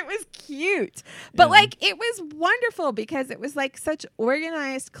 It was cute. But like it was wonderful because it was like such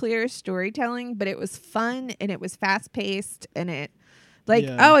organized, clear storytelling, but it was fun and it was fast-paced and it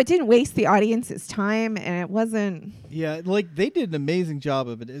it didn't waste the audience's time and it wasn't. Yeah, like they did an amazing job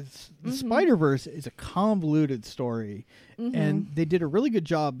of it. The Spider-Verse is a convoluted story, and they did a really good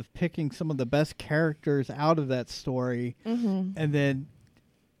job of picking some of the best characters out of that story, and then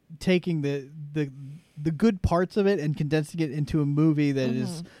taking the good parts of it and condensing it into a movie that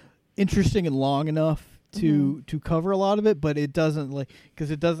is interesting and long enough to cover a lot of it, but it doesn't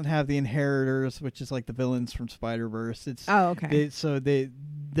because it doesn't have the inheritors, which is like the villains from Spider-Verse. It's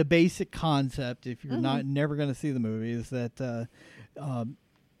the basic concept, if you're never going to see the movie, is that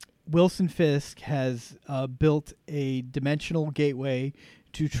Wilson Fisk has built a dimensional gateway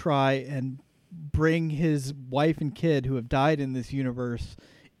to try and bring his wife and kid who have died in this universe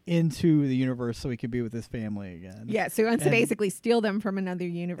into the universe so he could be with his family again. Yeah, so he wants to basically steal them from another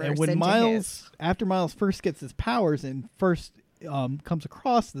universe. And when after Miles first gets his powers and first comes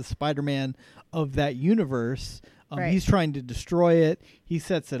across the Spider-Man of that universe, he's trying to destroy it. He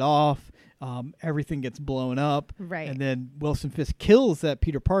sets it off. Everything gets blown up. Right. And then Wilson Fisk kills that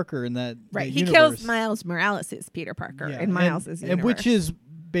Peter Parker in that He universe. kills Miles Morales' Peter Parker in Miles' universe. And which is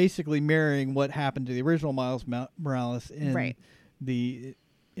basically mirroring what happened to the original Miles Morales in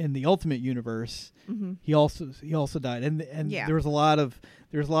the Ultimate Universe. He also died, and there was a lot of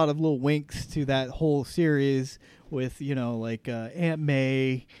little winks to that whole series with Aunt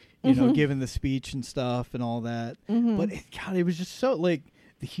May, giving the speech and stuff and all that. But it was just so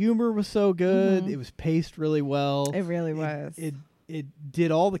the humor was so good. It was paced really well. It really was. It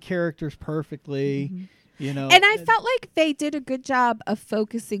did all the characters perfectly. And I felt like they did a good job of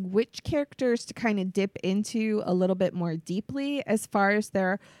focusing which characters to kind of dip into a little bit more deeply as far as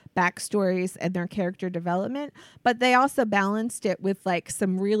their backstories and their character development. But they also balanced it with like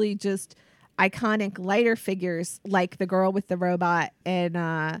some really just iconic lighter figures like the girl with the robot and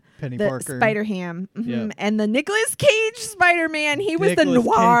Penny the Parker. Spider-Ham and the Nicolas Cage Spider-Man. He was the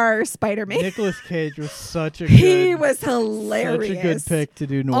noir Spider-Man. Nicolas Cage was such a he was hilarious. Such a good pick to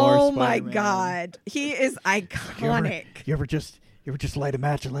do noir Oh Spider-Man. my God. He is iconic. You ever just light a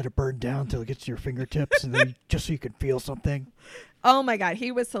match and let it burn down until it gets to your fingertips and then just so you can feel something? Oh my God,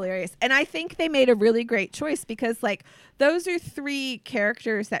 he was hilarious. And I think they made a really great choice because like those are 3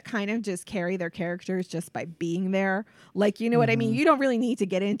 characters that kind of just carry their characters just by being there. Like, you know what I mean? You don't really need to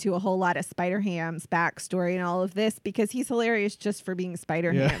get into a whole lot of Spider-Ham's backstory and all of this because he's hilarious just for being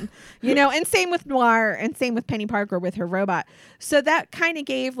Spider-Ham. You know, and same with Noir and same with Penny Parker with her robot. So that kind of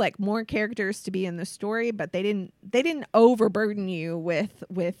gave like more characters to be in the story, but they didn't overburden you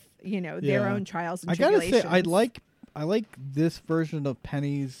with you know, their own trials and tribulations. I gotta say, I like this version of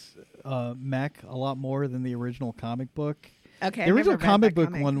Penny's mech a lot more than the original comic book. Okay, the original comic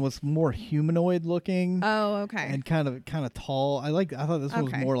book one was more humanoid looking. Oh, okay. And kind of tall. I thought this one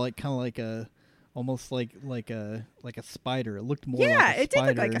was more like kind of like a almost like a spider. It looked more like a spider. Yeah, it did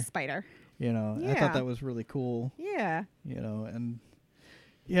look like a spider. You know, I thought that was really cool. Yeah. You know, and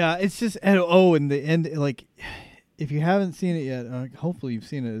yeah, it's just in the end, like if you haven't seen it yet, hopefully you've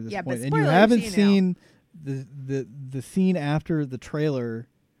seen it at this point, and you haven't seen the scene after the trailer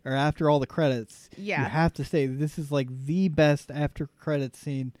or after all the credits, you have to say this is like the best after credits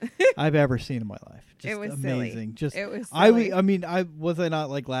scene I've ever seen in my life. Just it was amazing. Silly. Just it was silly. I mean, I was not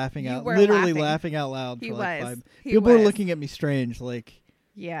like laughing you out, were literally laughing out loud he for was. like 5. He People was. were looking at me strange, like.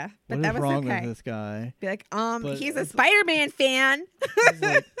 Yeah, but what that was wrong okay. with this guy? Be like, But he's a Spider-Man fan.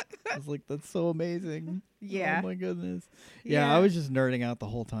 I was like, that's so amazing. Yeah. Oh my goodness. Yeah, I was just nerding out the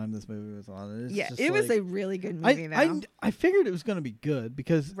whole time this movie was on. It was a really good movie. I figured it was going to be good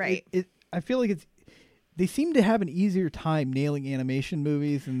because right. I feel like they seem to have an easier time nailing animation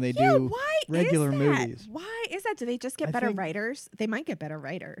movies than they do regular movies. Why is that? Do they just get better writers? They might get better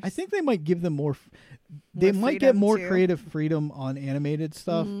writers. I think they might give them more. They might get more creative freedom on animated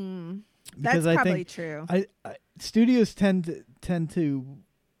stuff. That's probably true. Studios tend to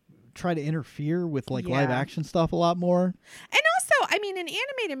try to interfere with like live action stuff a lot more. And also, I mean, an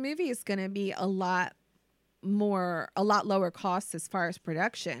animated movie is going to be a lot lower costs as far as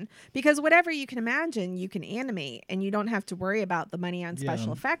production because whatever you can imagine you can animate and you don't have to worry about the money on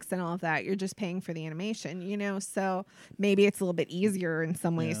special effects and all of that. You're just paying for the animation, you know, so maybe it's a little bit easier in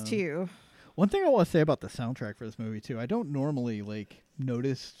some ways too. One thing I want to say about the soundtrack for this movie too, I don't normally like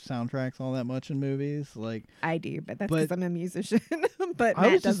notice soundtracks all that much in movies. Like I do, but that's because I'm a musician. But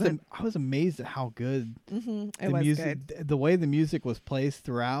I was amazed at how good the music, good. The way the music was placed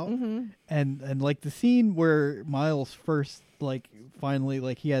throughout, and like the scene where Miles first like finally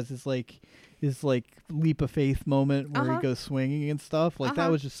like he has his leap of faith moment where he goes swinging and stuff. Like that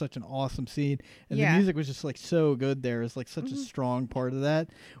was just such an awesome scene, and the music was just like so good. There is like such a strong part of that.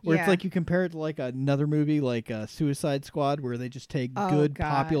 Where it's like you compare it to like another movie like Suicide Squad, where they just take good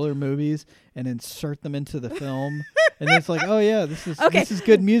popular movies and insert them into the film. And it's like, oh yeah, this is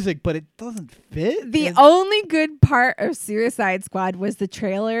good music, but it doesn't fit. The only good part of Suicide Squad was the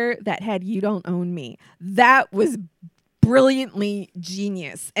trailer that had "You Don't Own Me." That was brilliantly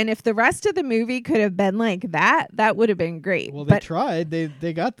genius. And if the rest of the movie could have been like that, that would have been great. Well, they tried.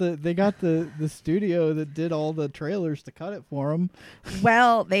 They got the studio that did all the trailers to cut it for them.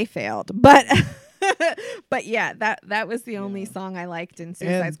 Well, they failed, but. But yeah, that was the only song I liked in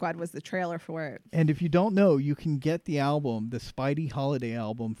Suicide Squad was the trailer for it. And if you don't know, you can get the album, the Spidey Holiday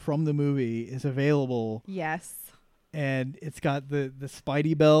album from the movie is available. Yes. And it's got the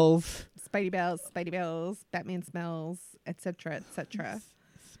Spidey bells. Spidey bells, Batman smells, etc., etc.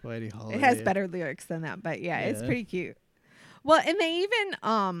 Spidey Holiday. It has better lyrics than that, but yeah, it's pretty cute. Well, and they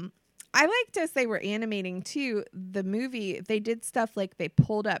even I liked as they were animating too the movie. They did stuff like they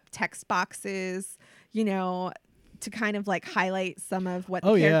pulled up text boxes, you know, to kind of like highlight some of what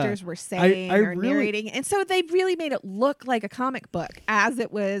the characters were saying or narrating. And so they really made it look like a comic book as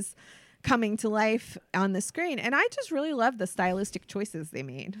it was coming to life on the screen. And I just really love the stylistic choices they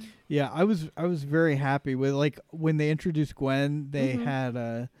made. Yeah, I was very happy with like when they introduced Gwen, they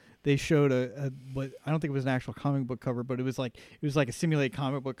had they showed what I don't think it was an actual comic book cover, but it was like a simulated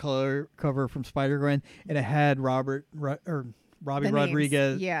comic book cover from Spider-Gwen, and it had Robbie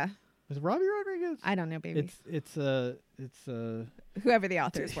Rodriguez. Yeah. Was it Robbie Rodriguez? I don't know, baby. It's whoever the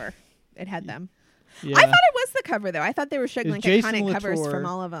authors were. It had them. Yeah. I thought it was the cover though. I thought they were showing like iconic covers from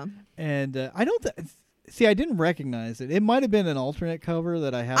all of them. And I don't see. I didn't recognize it. It might have been an alternate cover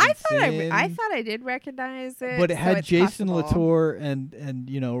that I haven't seen. I thought I did recognize it, but it had Jason Latour and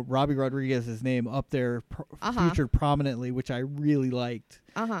you know Robbie Rodriguez's name up there featured prominently, which I really liked.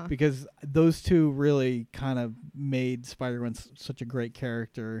 Because those two really kind of made Spider-Gwen such a great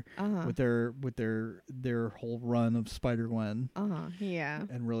character with their whole run of Spider-Gwen. Yeah.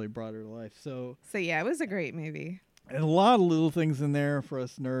 And really brought her to life. So yeah, it was a great movie. And a lot of little things in there for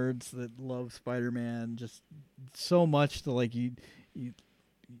us nerds that love Spider-Man, just so much to like you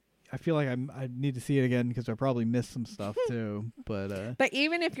I feel like I need to see it again because I probably missed some stuff too. But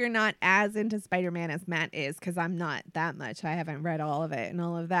even if you're not as into Spider-Man as Matt is, because I'm not that much, I haven't read all of it and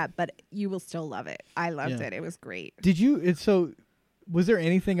all of that, but you will still love it. I loved it. It was great. Did you? Was there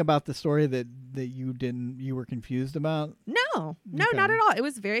anything about the story that you were confused about? No, not at all. It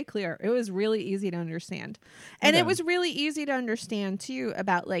was very clear. It was really easy to understand. And it was really easy to understand too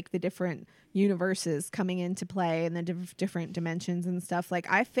about like the different universes coming into play and the different dimensions and stuff. Like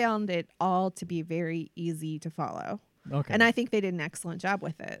I found it all to be very easy to follow. Okay. And I think they did an excellent job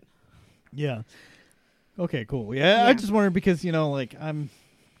with it. Yeah. Okay, cool. Yeah. I just wondered because, like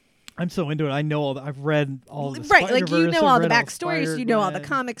I'm so into it. I know I've read all the right, like you know all the backstories, you know all the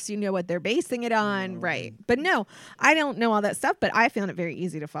comics, you know what they're basing it on, right? But no, I don't know all that stuff. But I found it very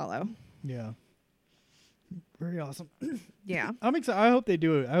easy to follow. Yeah, very awesome. Yeah, I'm excited. I hope they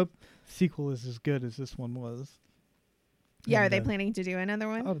do it. I hope the sequel is as good as this one was. Yeah, are they planning to do another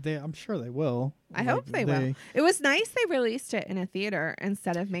one? Oh, I'm sure they will. I hope they will. It was nice they released it in a theater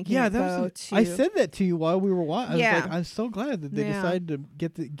instead of making it go to... I said that to you while we were watching. I was like, I'm so glad that they decided to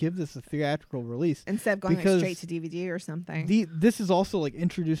give this a theatrical release. Instead of going straight to DVD or something. This is also like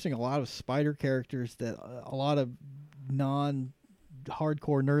introducing a lot of Spider characters that a lot of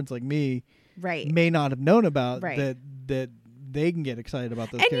non-hardcore nerds like me may not have known about that they can get excited about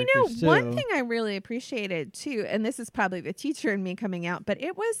those characters too. One thing I really appreciated too, and this is probably the teacher in me coming out, but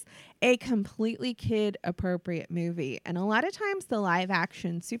it was a completely kid appropriate movie. And a lot of times the live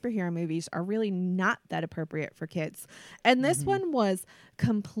action superhero movies are really not that appropriate for kids. And this one was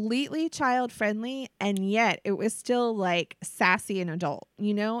completely child friendly, and yet it was still like sassy and adult.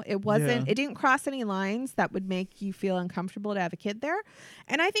 It wasn't, it didn't cross any lines that would make you feel uncomfortable to have a kid there.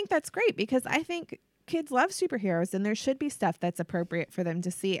 And I think that's great because I think kids love superheroes and there should be stuff that's appropriate for them to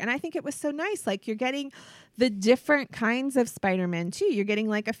see. And I think it was so nice. Like you're getting the different kinds of Spider-Man too. You're getting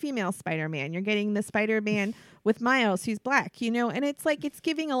like a female Spider-Man. You're getting the Spider-Man with Miles who's black, and it's like it's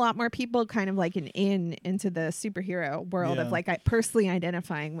giving a lot more people kind of like an into the superhero world of like personally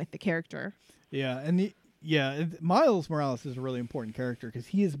identifying with the character. Yeah. And Miles Morales is a really important character because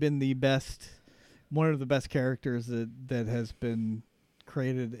he has been one of the best characters that has been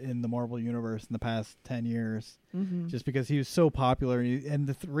created in the Marvel universe in the past 10 years, just because he was so popular. And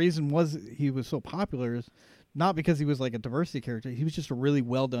the reason he was so popular is not because he was like a diversity character. He was just a really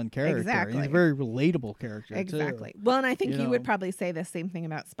well done character. Exactly. He's a very relatable character. Exactly. Too. Well, and I think you would probably say the same thing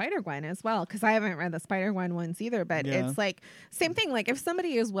about Spider-Gwen as well, because I haven't read the Spider-Gwen ones either, but it's like same thing. Like if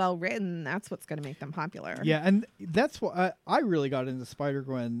somebody is well written, that's what's going to make them popular. Yeah, and that's why I really got into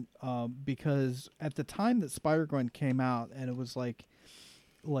Spider-Gwen because at the time that Spider-Gwen came out, and it was like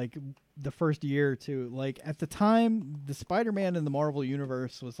the first year or two, like at the time the Spider-Man in the Marvel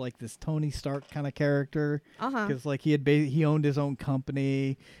universe was like this Tony Stark kind of character, because like he owned his own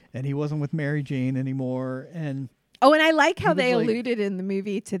company and he wasn't with Mary Jane anymore. And and I like how they alluded in the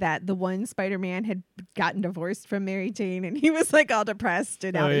movie to that the one Spider-Man had gotten divorced from Mary Jane and he was like all depressed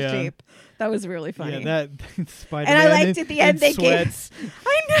and out of shape. That was really funny. Yeah, that Spider-Man. And I liked at the end they sweats.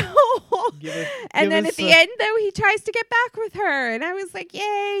 I know. And then at the end though he tries to get back with her and I was like,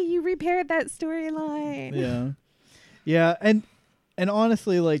 yay, you repaired that storyline. Yeah. Yeah, and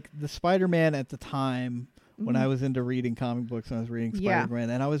honestly, like the Spider-Man at the time when I was into reading comic books and I was reading Spider-Man,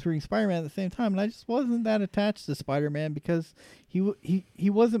 and I was reading Spider-Man at the same time, and I just wasn't that attached to Spider-Man because he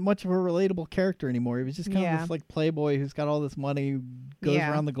wasn't much of a relatable character anymore. He was just kind of this like playboy who's got all this money, goes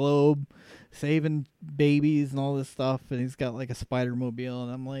around the globe saving babies and all this stuff, and he's got like a Spider-Mobile,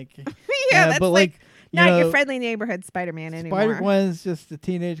 and I'm like, that's but like not your friendly neighborhood Spider-Man anymore. Spider-Gwen's just a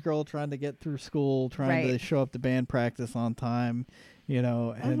teenage girl trying to get through school, trying to show up to band practice on time.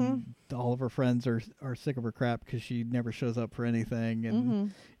 And all of her friends are sick of her crap because she never shows up for anything,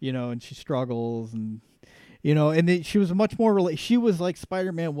 and and she struggles, and she was much more she was like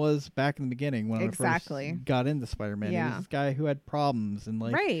Spider-Man was back in the beginning when I first got into Spider-Man. He was this guy who had problems, and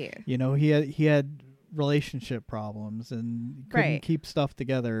like he had relationship problems and couldn't keep stuff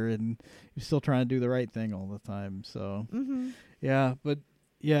together, and he was still trying to do the right thing all the time. So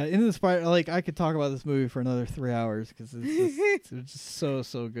Into the Spider, like I could talk about this movie for another 3 hours because it's just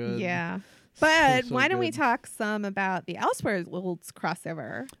so good. Yeah, but why don't we talk some about the Elseworlds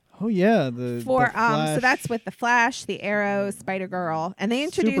crossover? Oh yeah, the Flash. So that's with the Flash, the Arrow, Spider-Girl, and they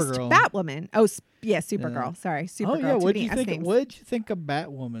introduced Batwoman. Oh yeah, Supergirl. Sorry, Supergirl. Oh yeah, what did you think of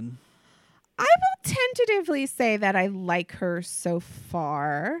Batwoman? I will tentatively say that I like her so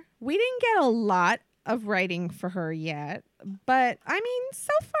far. We didn't get a lot of writing for her yet, but I mean,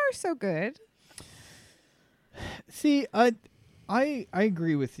 so far so good. See, I I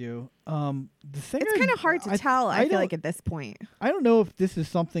agree with you. The thing It's kind of hard to tell. I feel like at this point, I don't know if this is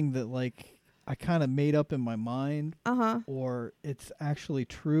something that like I kind of made up in my mind, or it's actually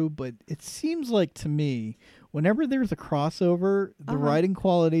true. But it seems like to me, whenever there's a crossover, the writing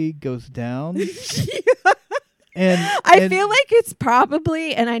quality goes down. And I feel like it's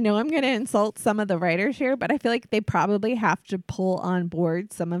probably, and I know I'm going to insult some of the writers here, but I feel like they probably have to pull on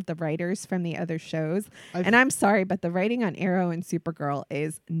board some of the writers from the other shows. And I'm sorry, but the writing on Arrow and Supergirl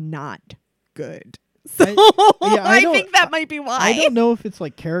is not good. So I think that might be why. I don't know if it's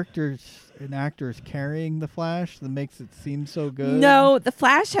like characters and actors carrying the Flash that makes it seem so good. No, the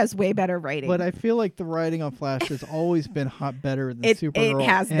Flash has way better writing. But I feel like the writing on Flash has always been better than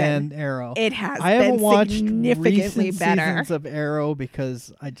Supergirl and Arrow. It has I haven't watched significantly recent better seasons of Arrow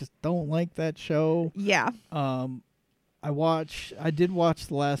because I just don't like that show. Yeah. I did watch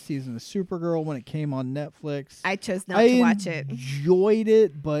the last season of Supergirl when it came on Netflix. I chose not to watch it. I enjoyed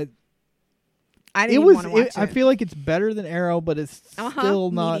it, but I didn't even want to watch it. I feel like it's better than Arrow, but it's still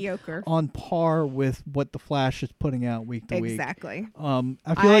not mediocre. On par with what the Flash is putting out week to week. Exactly.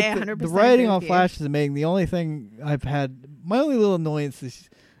 I feel like the writing on Flash is amazing. The only thing I've had, my only little annoyance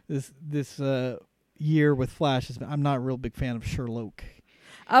this year with Flash is I'm not a real big fan of Sherlock.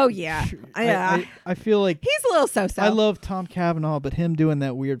 Oh yeah, yeah. I feel like he's a little so-so. I love Tom Cavanaugh, but him doing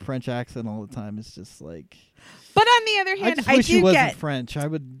that weird French accent all the time is just like. But on the other hand, I wish he wasn't French.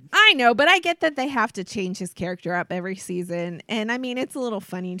 I know, but I get that they have to change his character up every season, and I mean it's a little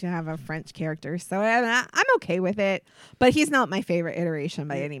funny to have a French character, so I'm okay with it. But he's not my favorite iteration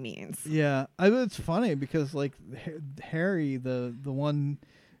by any means. Yeah, it's funny because like Harry, the one.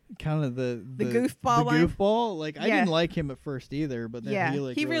 Kind of the goofball. Like I didn't like him at first either, but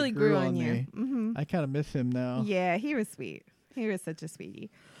then he really grew on you. Me. Mm-hmm. I kind of miss him now. Yeah, he was sweet. He was such a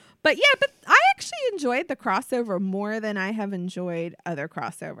sweetie. But I actually enjoyed the crossover more than I have enjoyed other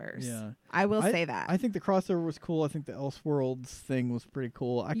crossovers. Yeah, I will say that. I think the crossover was cool. I think the Elseworlds thing was pretty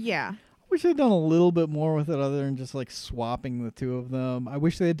cool. Yeah. I wish they'd done a little bit more with it other than just like swapping the two of them. I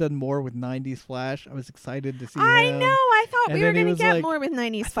wish they had done more with 90s Flash. I was excited to see I him. know. I thought we were going to get more with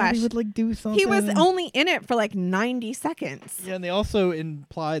 90s Flash. He would like do something. He was only in it for like 90 seconds. Yeah, and they also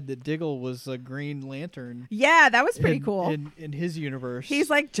implied that Diggle was a Green Lantern. Yeah, that was pretty cool. In his universe. He's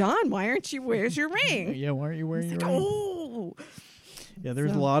like, John, where's your ring? Yeah, why aren't you wearing your ring? Oh. Yeah,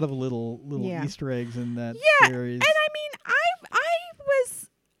 there's a lot of little Easter eggs in that series. And I mean,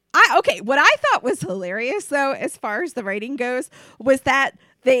 okay, what I thought was hilarious though, as far as the writing goes, was that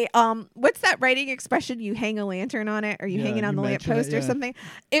they what's that writing expression? You hang a lantern on it, or you hang it on the lamppost or something.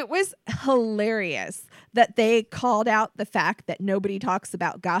 It was hilarious that they called out the fact that nobody talks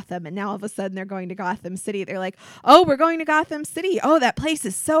about Gotham, and now all of a sudden they're going to Gotham City. They're like, "Oh, we're going to Gotham City. Oh, that place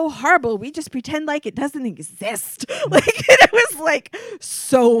is so horrible. We just pretend like it doesn't exist." Like it was like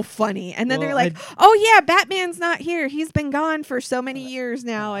so funny. And then they're like, "Oh yeah, Batman's not here. He's been gone for so many years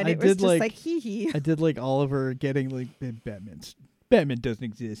now." And it was just like hee hee. I did like Oliver getting like Batman doesn't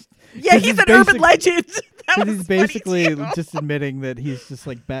exist. Yeah, he's an urban legend. He's basically just admitting that he's just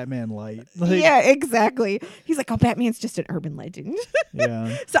like Batman light. Like, yeah, exactly. He's like, oh, Batman's just an urban legend.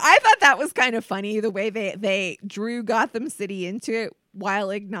 Yeah. So I thought that was kind of funny, the way they drew Gotham City into it while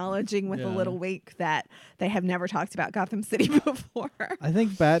acknowledging with a little wink that they have never talked about Gotham City before. I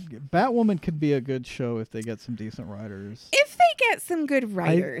think Batwoman could be a good show if they get some decent writers. If they get some good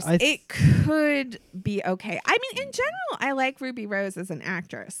writers, it could be okay. I mean, in general, I like Ruby Rose as an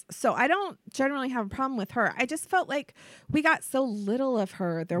actress, so I don't generally have a problem with her. I just felt like we got so little of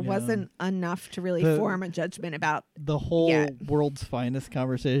her. There wasn't enough to really form a judgment about the whole world's finest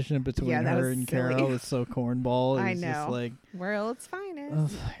conversation between her and Carol is so cornball. I know. Just like world's finest.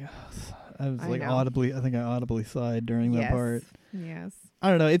 I was like audibly. I think I audibly sighed during that part. Yes. I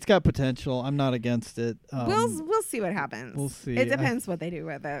don't know. It's got potential. I'm not against it. We'll see what happens. We'll see. It depends what they do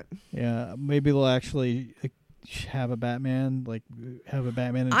with it. Yeah, maybe they'll actually have a Batman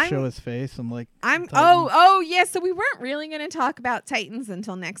and show his face. Yeah. So we weren't really going to talk about Titans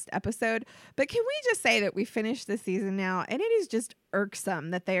until next episode, but can we just say that we finished the season now, and it is just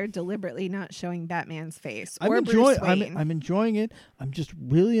irksome that they are deliberately not showing Batman's face. I'm enjoying it. I'm just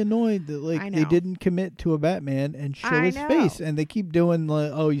really annoyed that they didn't commit to a Batman and show his face, and they keep doing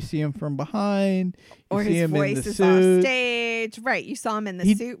you see him from behind, or his voice is off stage. Right, you saw him in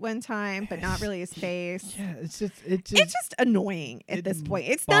the suit one time, but not really his face. Yeah, it's just annoying at this point.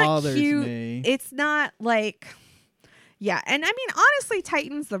 It's not cute. Me. It's not like. Yeah, and I mean, honestly,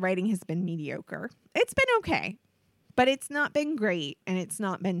 Titans, the writing has been mediocre. It's been okay. But it's not been great, and it's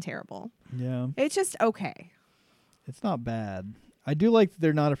not been terrible. Yeah. It's just okay. It's not bad. I do like that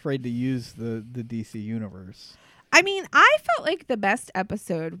they're not afraid to use the DC universe. I mean, I felt like the best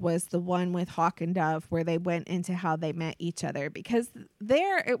episode was the one with Hawk and Dove where they went into how they met each other, because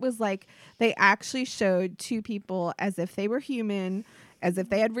there it was like they actually showed two people as if they were human, as if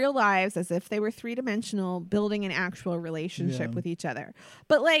they had real lives, as if they were three-dimensional, building an actual relationship with each other.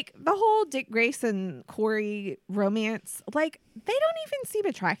 But like the whole Dick Grayson Corey romance, like they don't even seem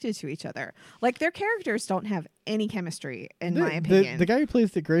attracted to each other. Like their characters don't have any chemistry, in my opinion. The guy who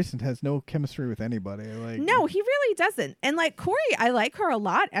plays Dick Grayson has no chemistry with anybody. Like, no, he really doesn't. And like Corey, I like her a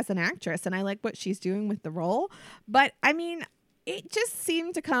lot as an actress, and I like what she's doing with the role. But I mean, it just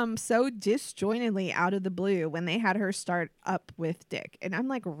seemed to come so disjointedly out of the blue when they had her start up with Dick. And I'm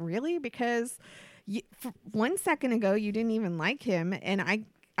like, really? Because for 1 second ago, you didn't even like him. And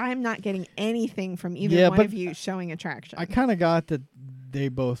I'm not getting anything from either one of you showing attraction. I kind of got that they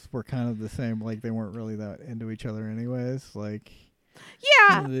both were kind of the same. Like, they weren't really that into each other anyways. Like,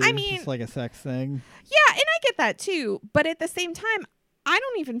 yeah, I mean, it's like a sex thing. Yeah, and I get that too. But at the same time, I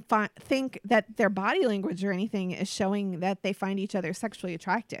don't even think that their body language or anything is showing that they find each other sexually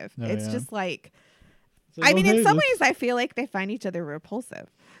attractive. It's just like, I mean, in some ways, I feel like they find each other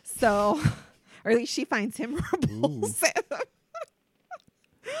repulsive. So, or at least she finds him repulsive.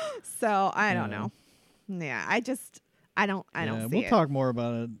 So I don't know. Yeah, I don't see it. We'll talk more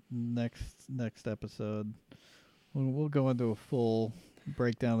about it next episode. We'll go into a full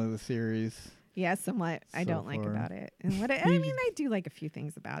breakdown of the series. Yeah, somewhat. I don't like about it, and I mean, I do like a few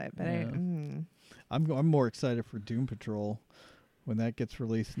things about it, but I'm more excited for Doom Patrol when that gets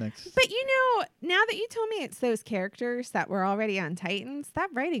released next. But you know, now that you told me it's those characters that were already on Titans, that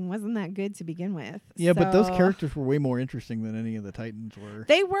writing wasn't that good to begin with. Yeah, but those characters were way more interesting than any of the Titans were.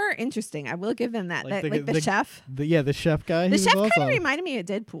 They were interesting. I will give them that. Like the chef. The chef guy. The chef kind of reminded me of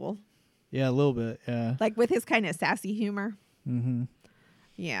Deadpool. Yeah, a little bit. Yeah. Like with his kind of sassy humor. Mm-hmm.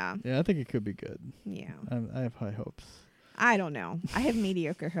 Yeah. Yeah, I think it could be good. Yeah. I have high hopes. I don't know. I have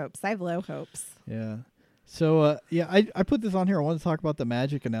mediocre hopes. I have low hopes. Yeah. So, I put this on here. I want to talk about the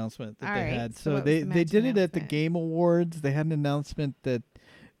Magic announcement that they had. So they did it at the Game Awards. They had an announcement that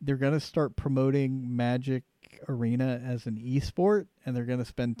they're going to start promoting Magic Arena as an esport, and they're going to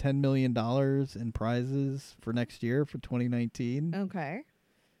spend $10 million in prizes for next year, for 2019. Okay.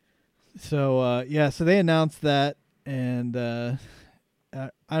 So, so they announced that, and I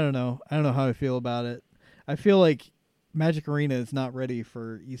don't know. I don't know how I feel about it. I feel like Magic Arena is not ready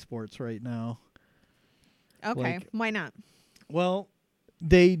for esports right now. Okay, why not? Well,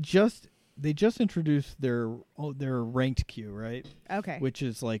 they just introduced their ranked queue, right? Okay. Which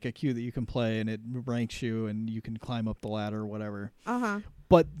is like a queue that you can play, and it ranks you, and you can climb up the ladder or whatever.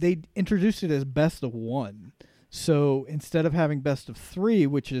 But they introduced it as best of one. So instead of having best of three,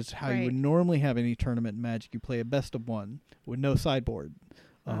 which is how you would normally have any tournament in Magic, you play a best of one with no sideboard.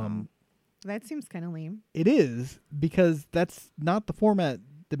 That seems kind of lame. It is, because that's not the format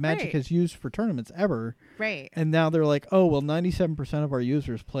that Magic has used for tournaments ever. Right. And now they're like, oh, well, 97% of our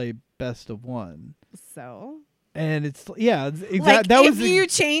users play best of one. So? And it's, exactly. Like, if you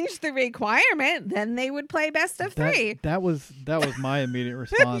change the requirement, then they would play best of three. That was my immediate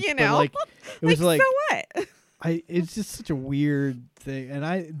response. You know? But like, it was like, so what? It's just such a weird thing.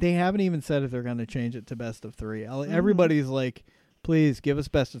 And they haven't even said if they're going to change it to best of three. Everybody's like, please give us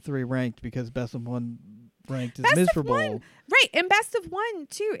best of three ranked, because best of one ranked is miserable. Right. And best of one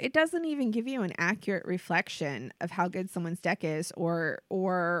too, it doesn't even give you an accurate reflection of how good someone's deck is,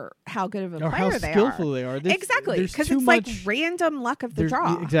 or how good of a player they are, how skillful they are. Exactly, because it's like random luck of the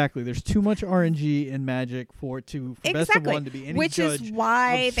draw. Exactly. There's too much RNG in Magic for best of one to be any which judge is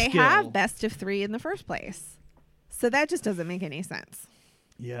why of they skill. have best of three in the first place. So that just doesn't make any sense.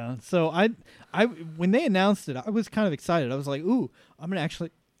 Yeah. So I when they announced it, I was kind of excited. I was like, ooh, I'm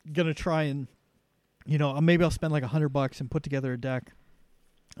gonna try and, maybe I'll spend like $100 and put together a deck,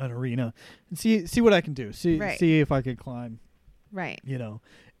 an arena, and see what I can do. See if I can climb. Right.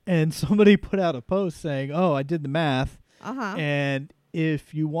 And somebody put out a post saying, oh, I did the math. And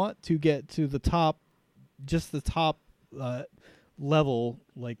if you want to get to the top, just the top level,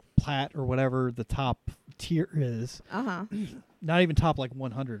 like plat or whatever the top tier is, not even top like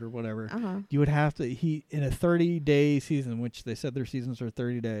 100 or whatever, you would have to, in a 30-day season, which they said their seasons are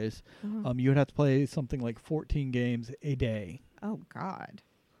 30 days, you would have to play something like 14 games a day. Oh God.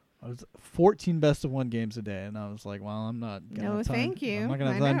 I was 14 best of one games a day, and I was like, well, I'm not gonna have time. Thank you. I'm not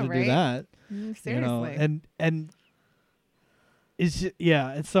gonna have time to do that. Seriously. And it's just,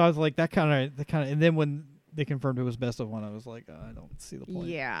 and so I was like, that kind of, and then when they confirmed it was best of one, I was like, I don't see the point.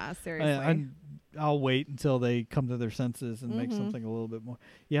 Yeah, seriously. I'll wait until they come to their senses and make something a little bit more.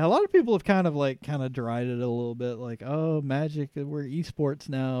 Yeah, a lot of people have kind of derided it a little bit, like, oh, Magic, we're esports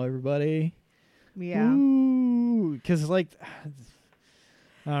now, everybody. Yeah. Ooh, too, because like,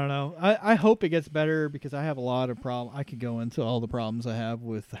 I don't know. I hope it gets better because I have a lot of problems. I could go into all the problems I have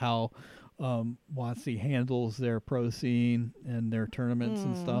with how WotC handles their pro scene and their tournaments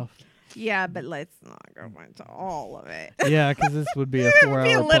and stuff. Yeah, but let's not go into all of it. Yeah, because this would be a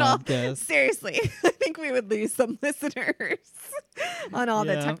 4-hour podcast. Seriously, I think we would lose some listeners on all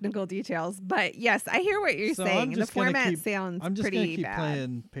the technical details. But yes, I hear what you're saying. The format sounds pretty bad. I'm just going to keep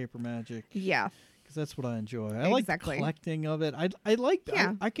playing Paper Magic. Yeah. Because that's what I enjoy. I like collecting of it. I like,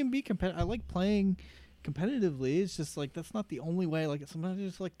 I can be competitive. I like playing competitively. It's just like, that's not the only way. Like, sometimes I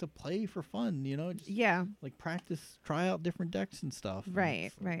just like to play for fun, you know? Just, like practice, try out different decks and stuff.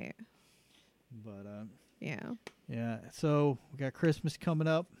 Right, right. But, yeah. Yeah. So we got Christmas coming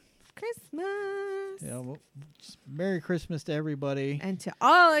up. Christmas. Yeah. Well, Merry Christmas to everybody. And to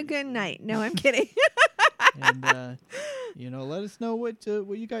all a good night. No, I'm kidding. And, let us know what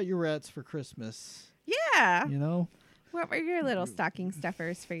you got your rats for Christmas. Yeah. You know? What were your little stocking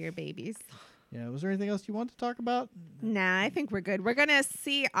stuffers for your babies? Yeah. Was there anything else you want to talk about? Nah, I think we're good. We're going to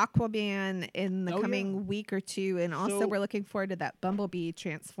see Aquaman in the coming week or two. And also we're looking forward to that Bumblebee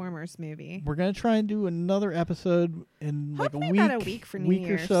Transformers movie. We're going to try and do another episode in hopefully like a week, about a week for New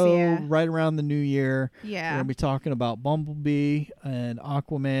Year's, or so, right around the New Year. Yeah. We're going to be talking about Bumblebee and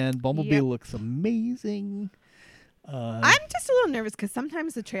Aquaman. Bumblebee looks amazing. I'm just a little nervous because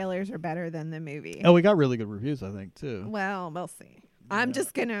sometimes the trailers are better than the movie. Oh, we got really good reviews, I think, too. Well, we'll see. I'm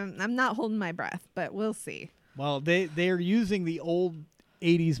not holding my breath, but we'll see. Well, they are using the old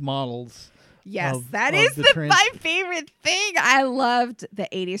 80s models. Yes, that is my favorite thing. I loved the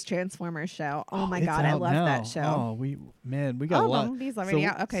 80s Transformers show. Oh my God, I love that show. Oh, we got a lot. Bumblebee's already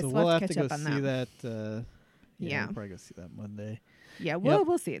out. Okay, so we'll we'll have to catch go up on see that. We'll probably go see that Monday. Yeah,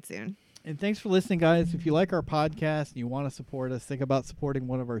 we'll see it soon. And thanks for listening, guys. If you like our podcast and you want to support us, think about supporting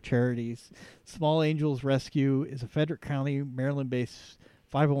one of our charities. Small Angels Rescue is a Frederick County, Maryland-based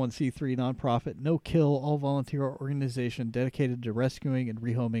 501c3 nonprofit, no-kill, all-volunteer organization dedicated to rescuing and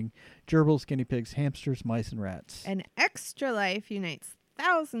rehoming gerbils, guinea pigs, hamsters, mice, and rats. And Extra Life unites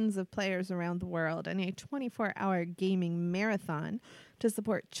thousands of players around the world in a 24-hour gaming marathon to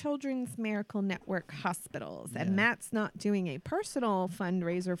support Children's Miracle Network hospitals. Yeah. And Matt's not doing a personal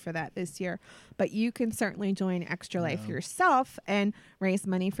fundraiser for that this year, but you can certainly join Extra Life yourself and raise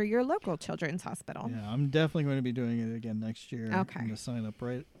money for your local children's hospital. Yeah, I'm definitely going to be doing it again next year. Okay. I'm going to sign up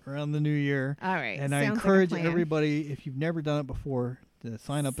right around the new year. All right. And I encourage everybody, if you've never done it before, to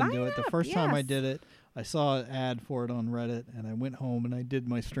sign up and do it. The first time I did it, I saw an ad for it on Reddit, and I went home and I did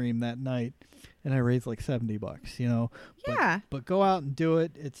my stream that night, and I raised like $70, you know. Yeah. But go out and do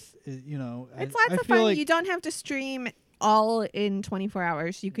it. It's lots of fun. Like you don't have to stream all in 24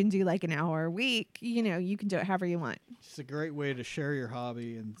 hours. You can do like an hour a week. You know, you can do it however you want. It's a great way to share your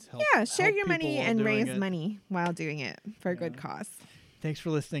hobby and help. Yeah, share your money and raise money while doing it for a good cause. Thanks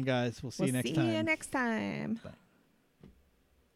for listening, guys. We'll see you next time. See you next time. Bye.